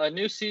 So a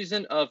new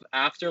season of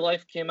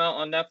Afterlife came out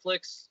on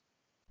Netflix.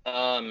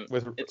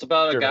 It's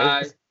about a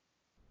guy.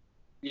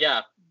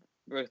 Yeah,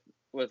 with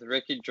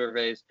Ricky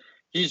Gervais.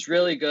 He's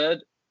really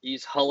good.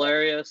 He's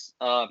hilarious.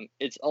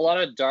 It's a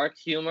lot of dark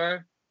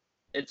humor.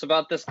 It's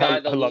about this guy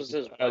that loses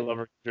his wife. I love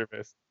Ricky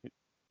Gervais.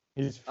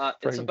 He's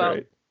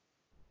great.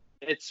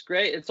 It's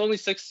great. It's only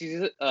 6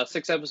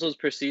 episodes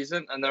per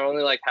season, and they're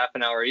only half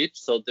an hour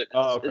each. So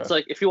it's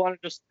like if you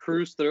want to just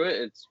cruise through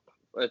it,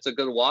 it's a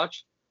good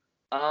watch.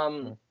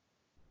 Yeah.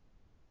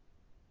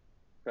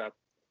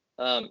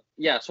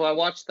 So I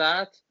watched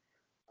that.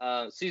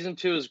 Season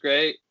 2 is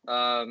great.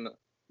 Then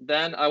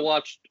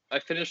I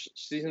finished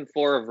season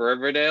 4 of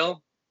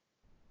Riverdale.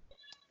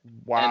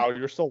 Wow,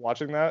 you're still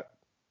watching that?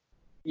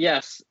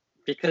 Yes,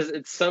 because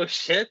it's so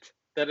shit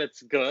that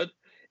it's good.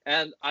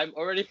 And I'm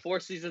already 4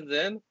 seasons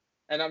in,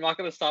 and I'm not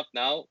going to stop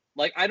now.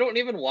 I don't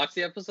even watch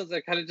the episodes.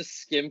 I kind of just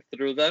skim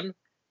through them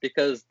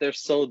because they're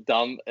so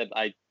dumb and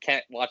I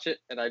can't watch it.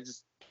 And I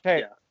just...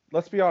 Hey,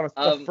 let's be honest.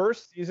 The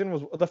first season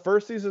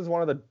is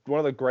one of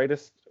the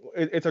greatest.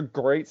 It's a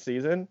great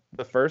season.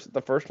 The first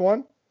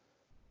one.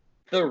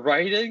 The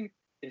writing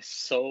is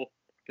so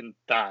fucking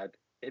bad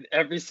in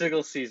every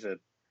single season.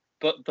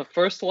 But the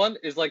first one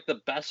is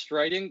the best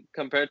writing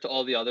compared to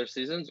all the other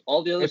seasons.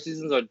 All the other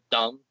seasons are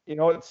dumb. You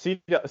know what?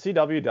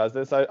 CW does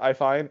this. I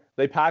find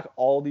they pack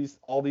all these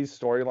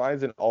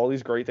storylines and all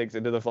these great things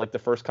into the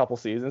first couple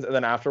seasons, and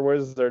then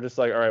afterwards they're just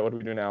like, all right, what do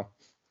we do now?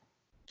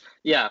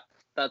 Yeah,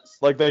 that's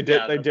they did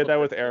that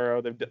with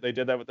Arrow. They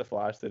did that with The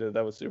Flash. They did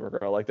that with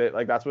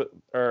Supergirl. That's what.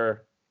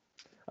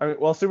 It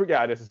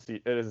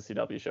is a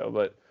CW show,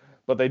 but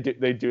they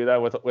do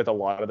that with a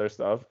lot of their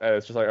stuff, and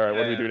it's just like, all right,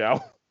 what do we do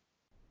now?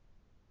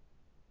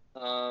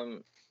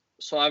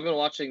 So I've been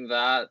watching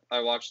that.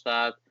 I watched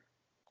that.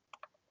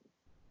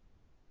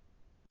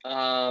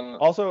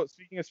 Also,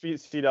 speaking of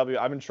CW,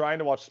 I've been trying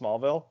to watch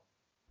Smallville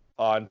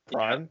on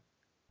Prime,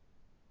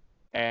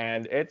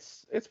 and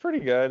it's pretty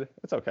good.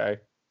 It's okay.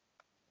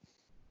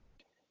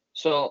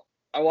 So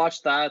I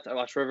watched that. I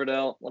watched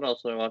Riverdale. What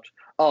else did I watch?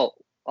 Oh,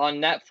 on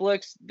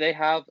Netflix they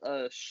have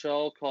a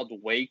show called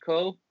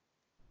Waco.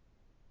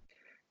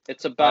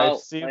 It's about. I've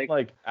seen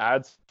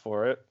ads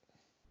for it.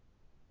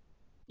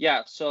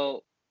 Yeah,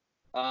 so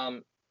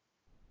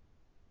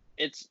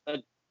it's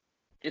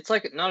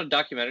not a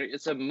documentary,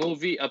 it's a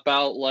movie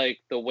about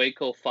the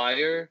Waco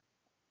fire,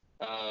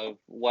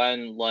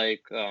 when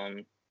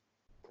the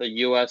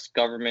US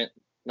government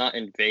not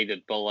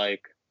invaded but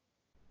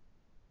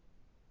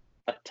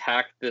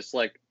attacked this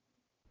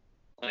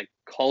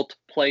cult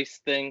place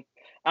thing.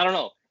 I don't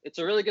know. It's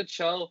a really good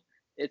show.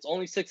 It's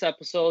only 6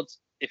 episodes.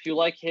 If you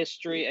like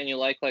history and you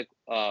like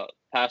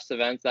past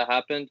events that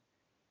happened,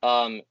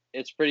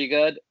 it's pretty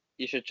good.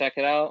 You should check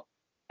it out.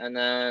 And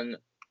then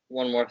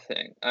one more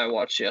thing I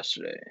watched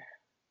yesterday.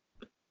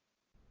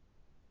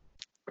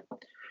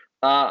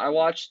 I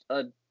watched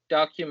a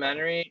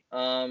documentary.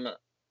 Not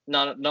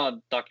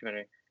a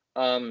documentary.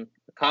 A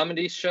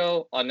comedy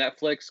show on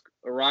Netflix.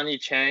 Ronnie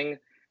Chang,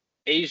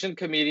 Asian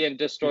comedian,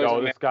 destroys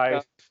America. This guy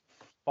is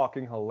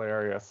fucking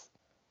hilarious.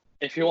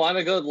 If you want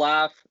a good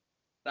laugh,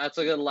 that's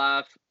a good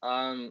laugh.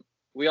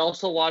 We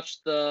also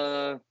watched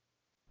the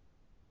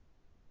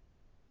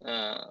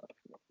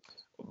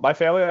My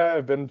family and I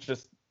have been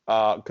just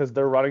because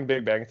they're running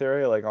Big Bang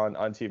Theory like on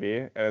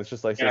TV, and it's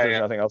just like since Yeah, there's yeah.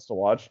 nothing else to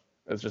watch,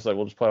 it's just like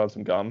we'll just put on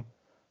some gum.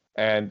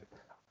 And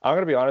I'm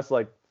gonna be honest,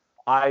 like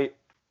I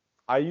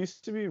I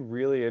used to be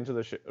really into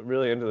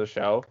the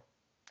show,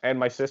 and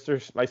my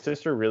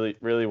sister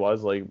really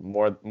was like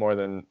more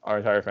than our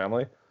entire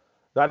family.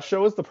 That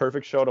show is the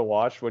perfect show to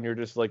watch when you're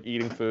just like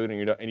eating food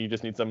and you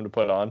just need something to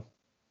put on.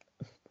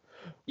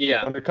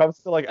 Yeah. When it comes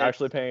to like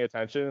actually It's paying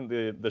attention,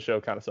 the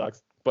show kind of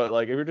sucks. But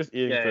like if you're just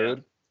eating yeah, yeah.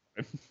 food,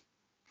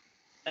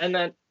 And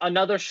then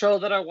another show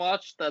that I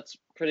watched that's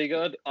pretty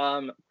good.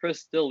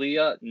 Chris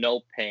D'Elia, No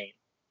Pain.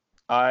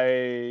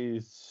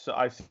 I've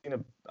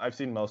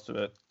seen most of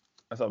it.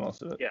 I saw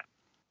most of it. Yeah.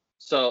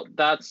 So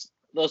that's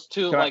those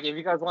two. Can I Like, if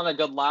you guys want a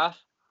good laugh,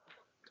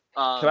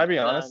 can I be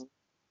honest? then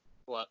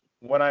what?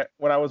 When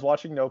I was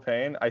watching No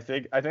Pain, I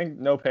think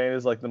No Pain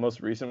is like the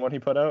most recent one he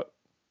put out.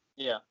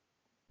 Yeah.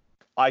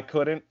 I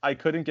couldn't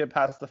get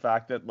past the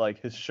fact that like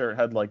his shirt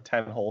had like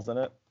 10 holes in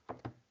it.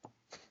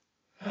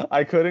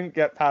 I couldn't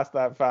get past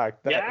that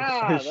fact that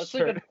Yeah, his that's a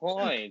shirt good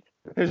point.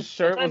 his But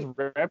shirt was then,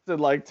 ripped in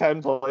like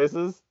 10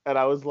 places, and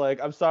I was like,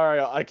 I'm sorry,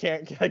 I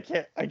can't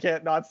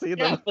not see yeah,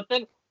 them.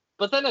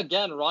 but then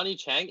again, Ronnie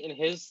Chang in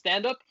his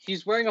stand-up,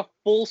 he's wearing a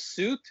full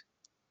suit,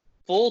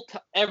 full He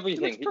looks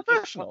everything.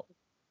 professional.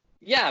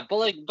 Yeah,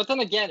 but then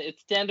again,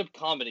 it's stand-up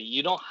comedy.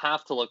 You don't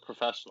have to look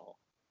professional.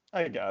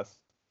 I guess.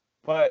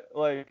 But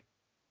like,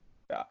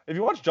 yeah, if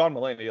you watch John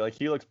Mulaney, like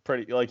he looks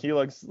pretty, like he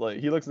looks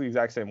the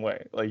exact same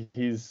way. Like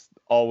he's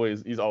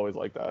always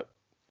like that.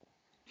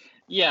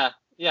 Yeah,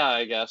 yeah,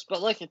 I guess.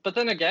 But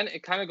then again,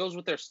 it kind of goes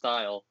with their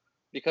style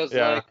because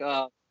Yeah.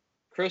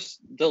 Chris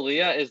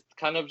D'Elia is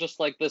kind of just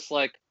like this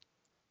like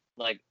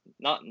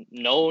not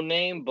no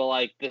name, but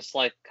like this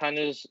like kind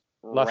of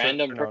Lesser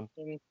random known.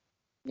 person,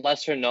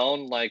 lesser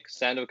known like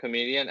stand-up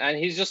comedian, and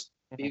he's just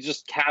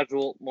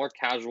casual, more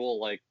casual.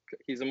 Like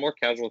he's a more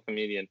casual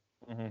comedian.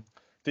 hmm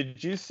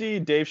Did you see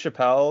Dave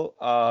Chappelle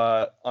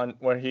on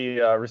when he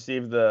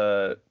received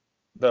the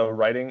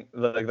writing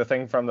like the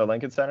thing from the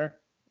Lincoln Center?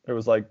 It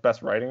was like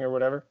best writing or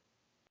whatever.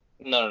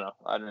 No,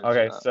 I didn't see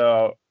Okay,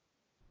 that.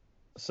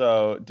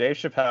 so Dave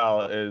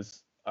Chappelle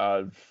is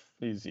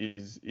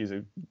he's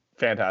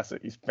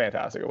fantastic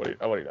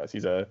at what he does.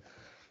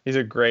 He's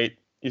a great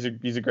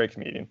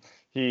comedian.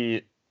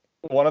 He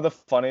One of the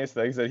funniest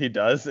things that he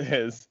does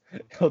is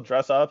he'll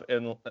dress up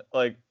in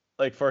like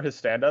for his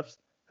stand-ups,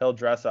 he'll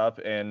dress up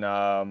in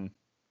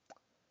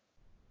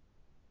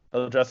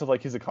he'll dress up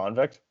like he's a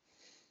convict.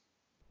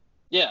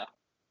 Yeah,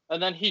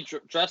 and then he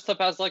dressed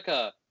up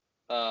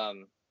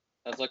um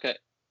as like a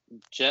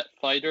jet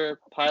fighter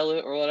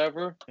pilot or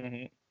whatever.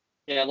 hmm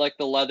Yeah, like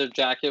the leather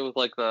jacket with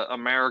like the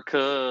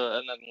America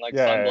and then like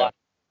Yeah, yeah, yeah. sunglasses.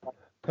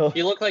 He'll,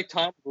 He looked like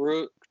Tom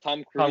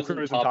Tom Cruise in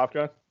Cruise in Top. Top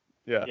Gun.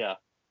 Yeah. Yeah,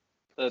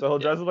 So he'll yeah,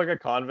 dress up like a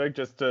convict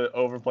just to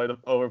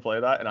overplay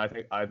that, and I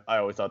think I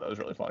always thought that was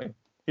really funny.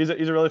 He's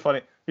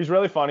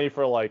really funny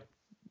for like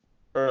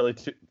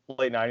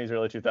late '90s,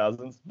 early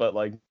 2000s, but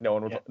like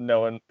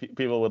yeah,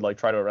 people would like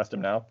try to arrest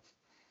him now.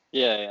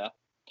 yeah.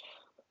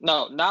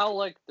 No, now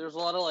like there's a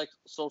lot of like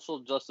social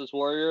justice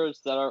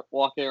warriors that are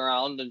walking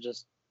around and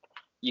just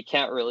you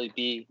can't really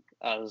be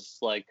as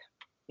like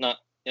not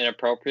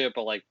inappropriate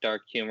but like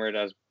dark humored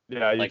as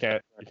Yeah, like you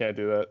can't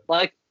do that.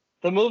 like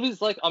the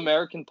movies like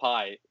American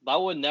Pie.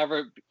 That would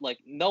never like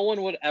no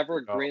one would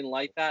ever No. green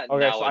light that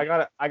Okay, so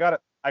nowadays.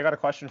 I got a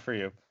question for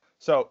you.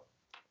 So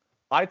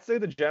I'd say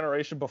the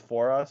generation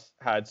before us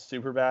had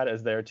Superbad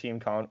as their team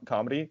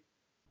comedy.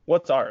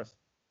 What's ours?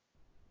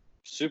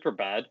 Super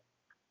bad.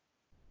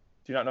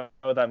 Do you not know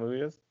what that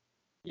movie is?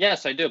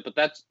 Yes, I do, but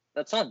that's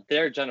not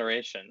their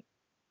generation.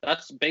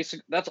 That's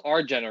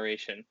our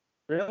generation.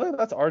 Really?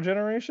 That's our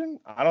generation?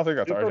 I don't think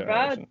that's our Super bad?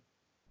 generation.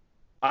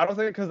 I don't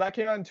think because that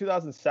came out in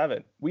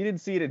 2007. We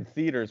didn't see it in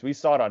theaters. We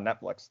saw it on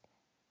Netflix.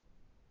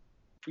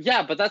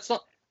 Yeah, but that's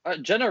not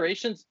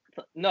generations.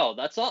 No,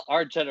 that's not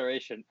our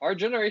generation. Our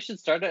generation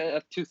started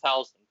at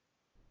 2000.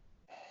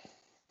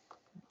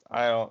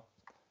 I don't,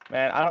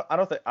 man. I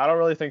don't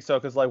really think so.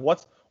 Cause like,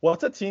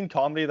 what's a teen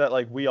comedy that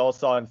like we all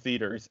saw in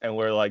theaters and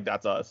we're like,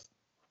 that's us,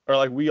 or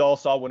like we all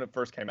saw when it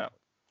first came out.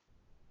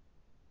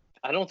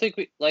 I don't think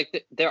we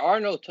like there are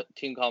no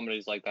teen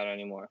comedies like that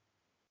anymore.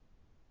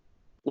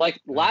 Like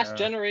last Yeah.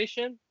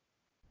 generation,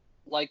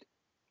 like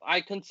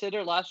I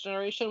consider last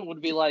generation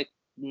would be like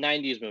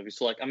 90s movies.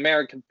 So like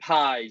American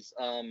Pies,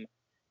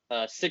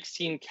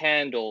 16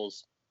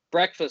 Candles,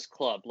 Breakfast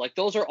Club. Like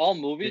those are all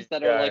movies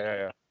that are like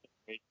Yeah.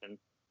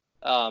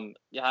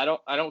 yeah, I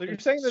don't So you're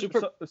think saying that super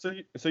so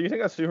you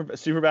think that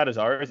Superbad is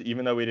ours,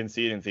 even though we didn't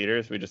see it in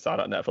theaters, we just saw it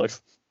on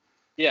Netflix.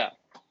 yeah.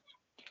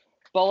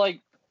 But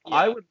like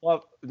I yeah. would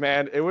love,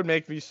 man. It would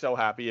make me so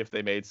happy if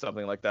they made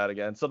something like that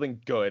again, something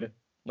good,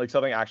 like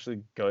something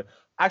actually good.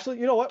 Actually,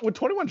 you know what? Would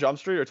 21 Jump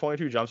Street or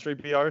 22 Jump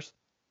Street be ours?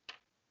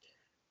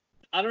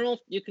 I don't know if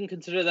you can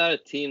consider that a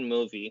teen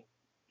movie.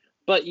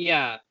 But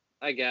yeah,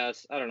 I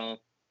guess. I don't know.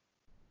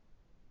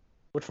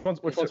 Which one's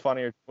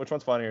funnier? Which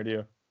one's funnier to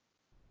you?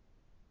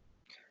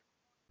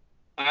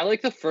 I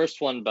like the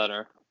first one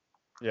better.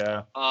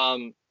 Yeah.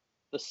 Um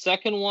The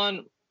second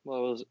one,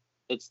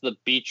 it's the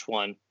beach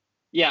one.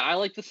 Yeah, I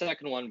like the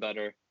second one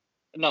better.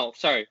 No,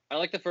 sorry, I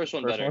like the first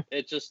one better.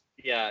 It just,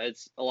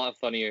 it's a lot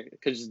funnier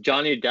because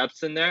Johnny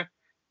Depp's in there,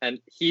 and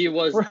he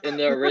was in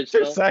the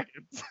original. 2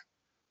 seconds.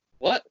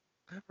 What?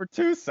 For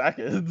 2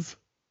 seconds.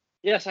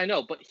 Yes, I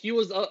know, but he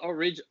was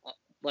original.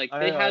 Like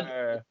they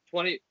had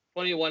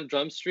 21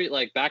 Drum Street,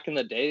 like back in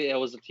the day, it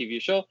was a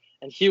TV show,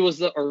 and he was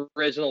the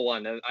original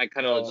one, and I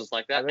kind of just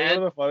like that. I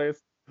think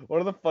one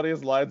of the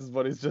funniest lines is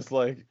when he's just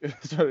like,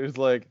 he's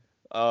like,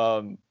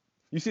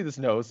 you see this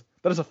nose?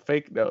 That is a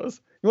fake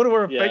nose. You want to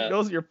wear a fake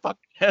nose in your fucking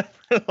head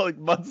for like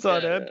months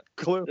on end?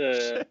 Glue.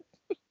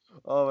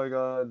 Oh my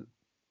god.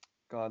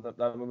 God,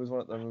 that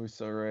movie's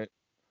so great.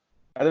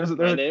 And there's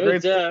My name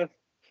is Jeff.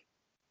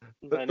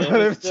 My name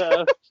is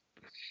Jeff.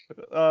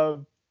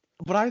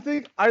 But I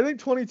think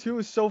 22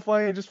 is so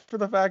funny just for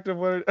the fact of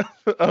what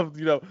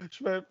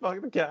Schmidt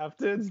fucking the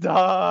captain's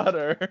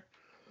daughter.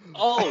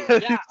 Oh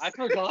yeah, I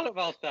forgot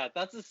about that.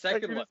 That's the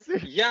second one.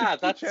 Yeah,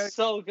 that's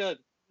so good.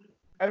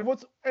 And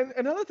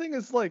another thing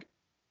is like,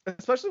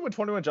 especially when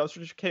 21 Jump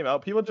Street came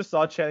out, people just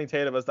saw Channing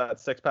Tatum as that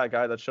six-pack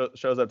guy that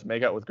shows up to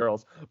make out with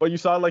girls. But you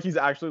saw like he's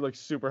actually like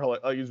super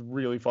hilarious. Like he's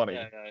really funny.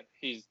 Yeah,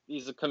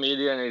 he's a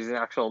comedian. He's an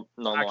actual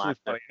normal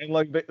actor. Funny.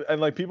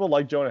 And like people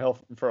like Jonah Hill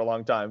for a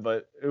long time,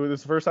 but it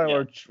was the first time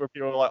where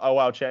people were like, oh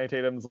wow, Channing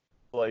Tatum's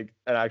like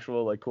an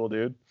actual like cool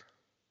dude.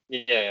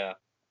 Yeah.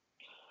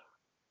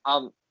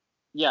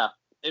 Yeah.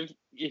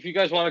 If you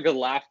guys want a good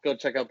laugh, go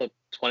check out the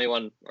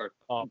 21 or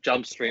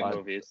Jump Street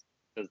movies.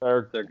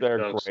 They're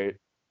great.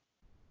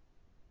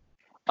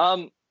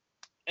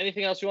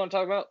 Anything else you want to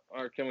talk about,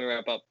 or can we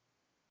wrap up?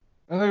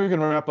 I think we can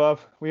wrap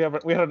up. We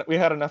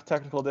had enough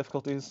technical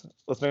difficulties.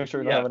 Let's make sure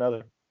we don't have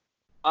another.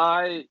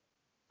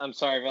 I'm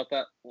sorry about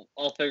that.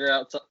 I'll figure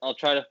out. I'll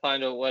try to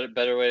find a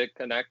better way to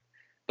connect.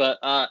 But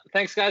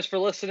thanks guys for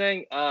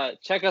listening.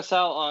 Check us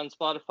out on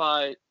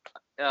Spotify,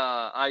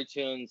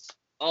 iTunes,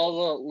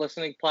 all the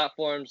listening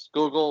platforms,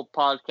 Google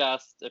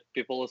Podcasts, if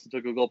people listen to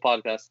Google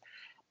Podcasts.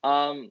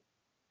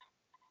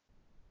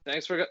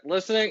 Thanks for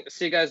listening.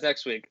 See you guys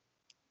next week.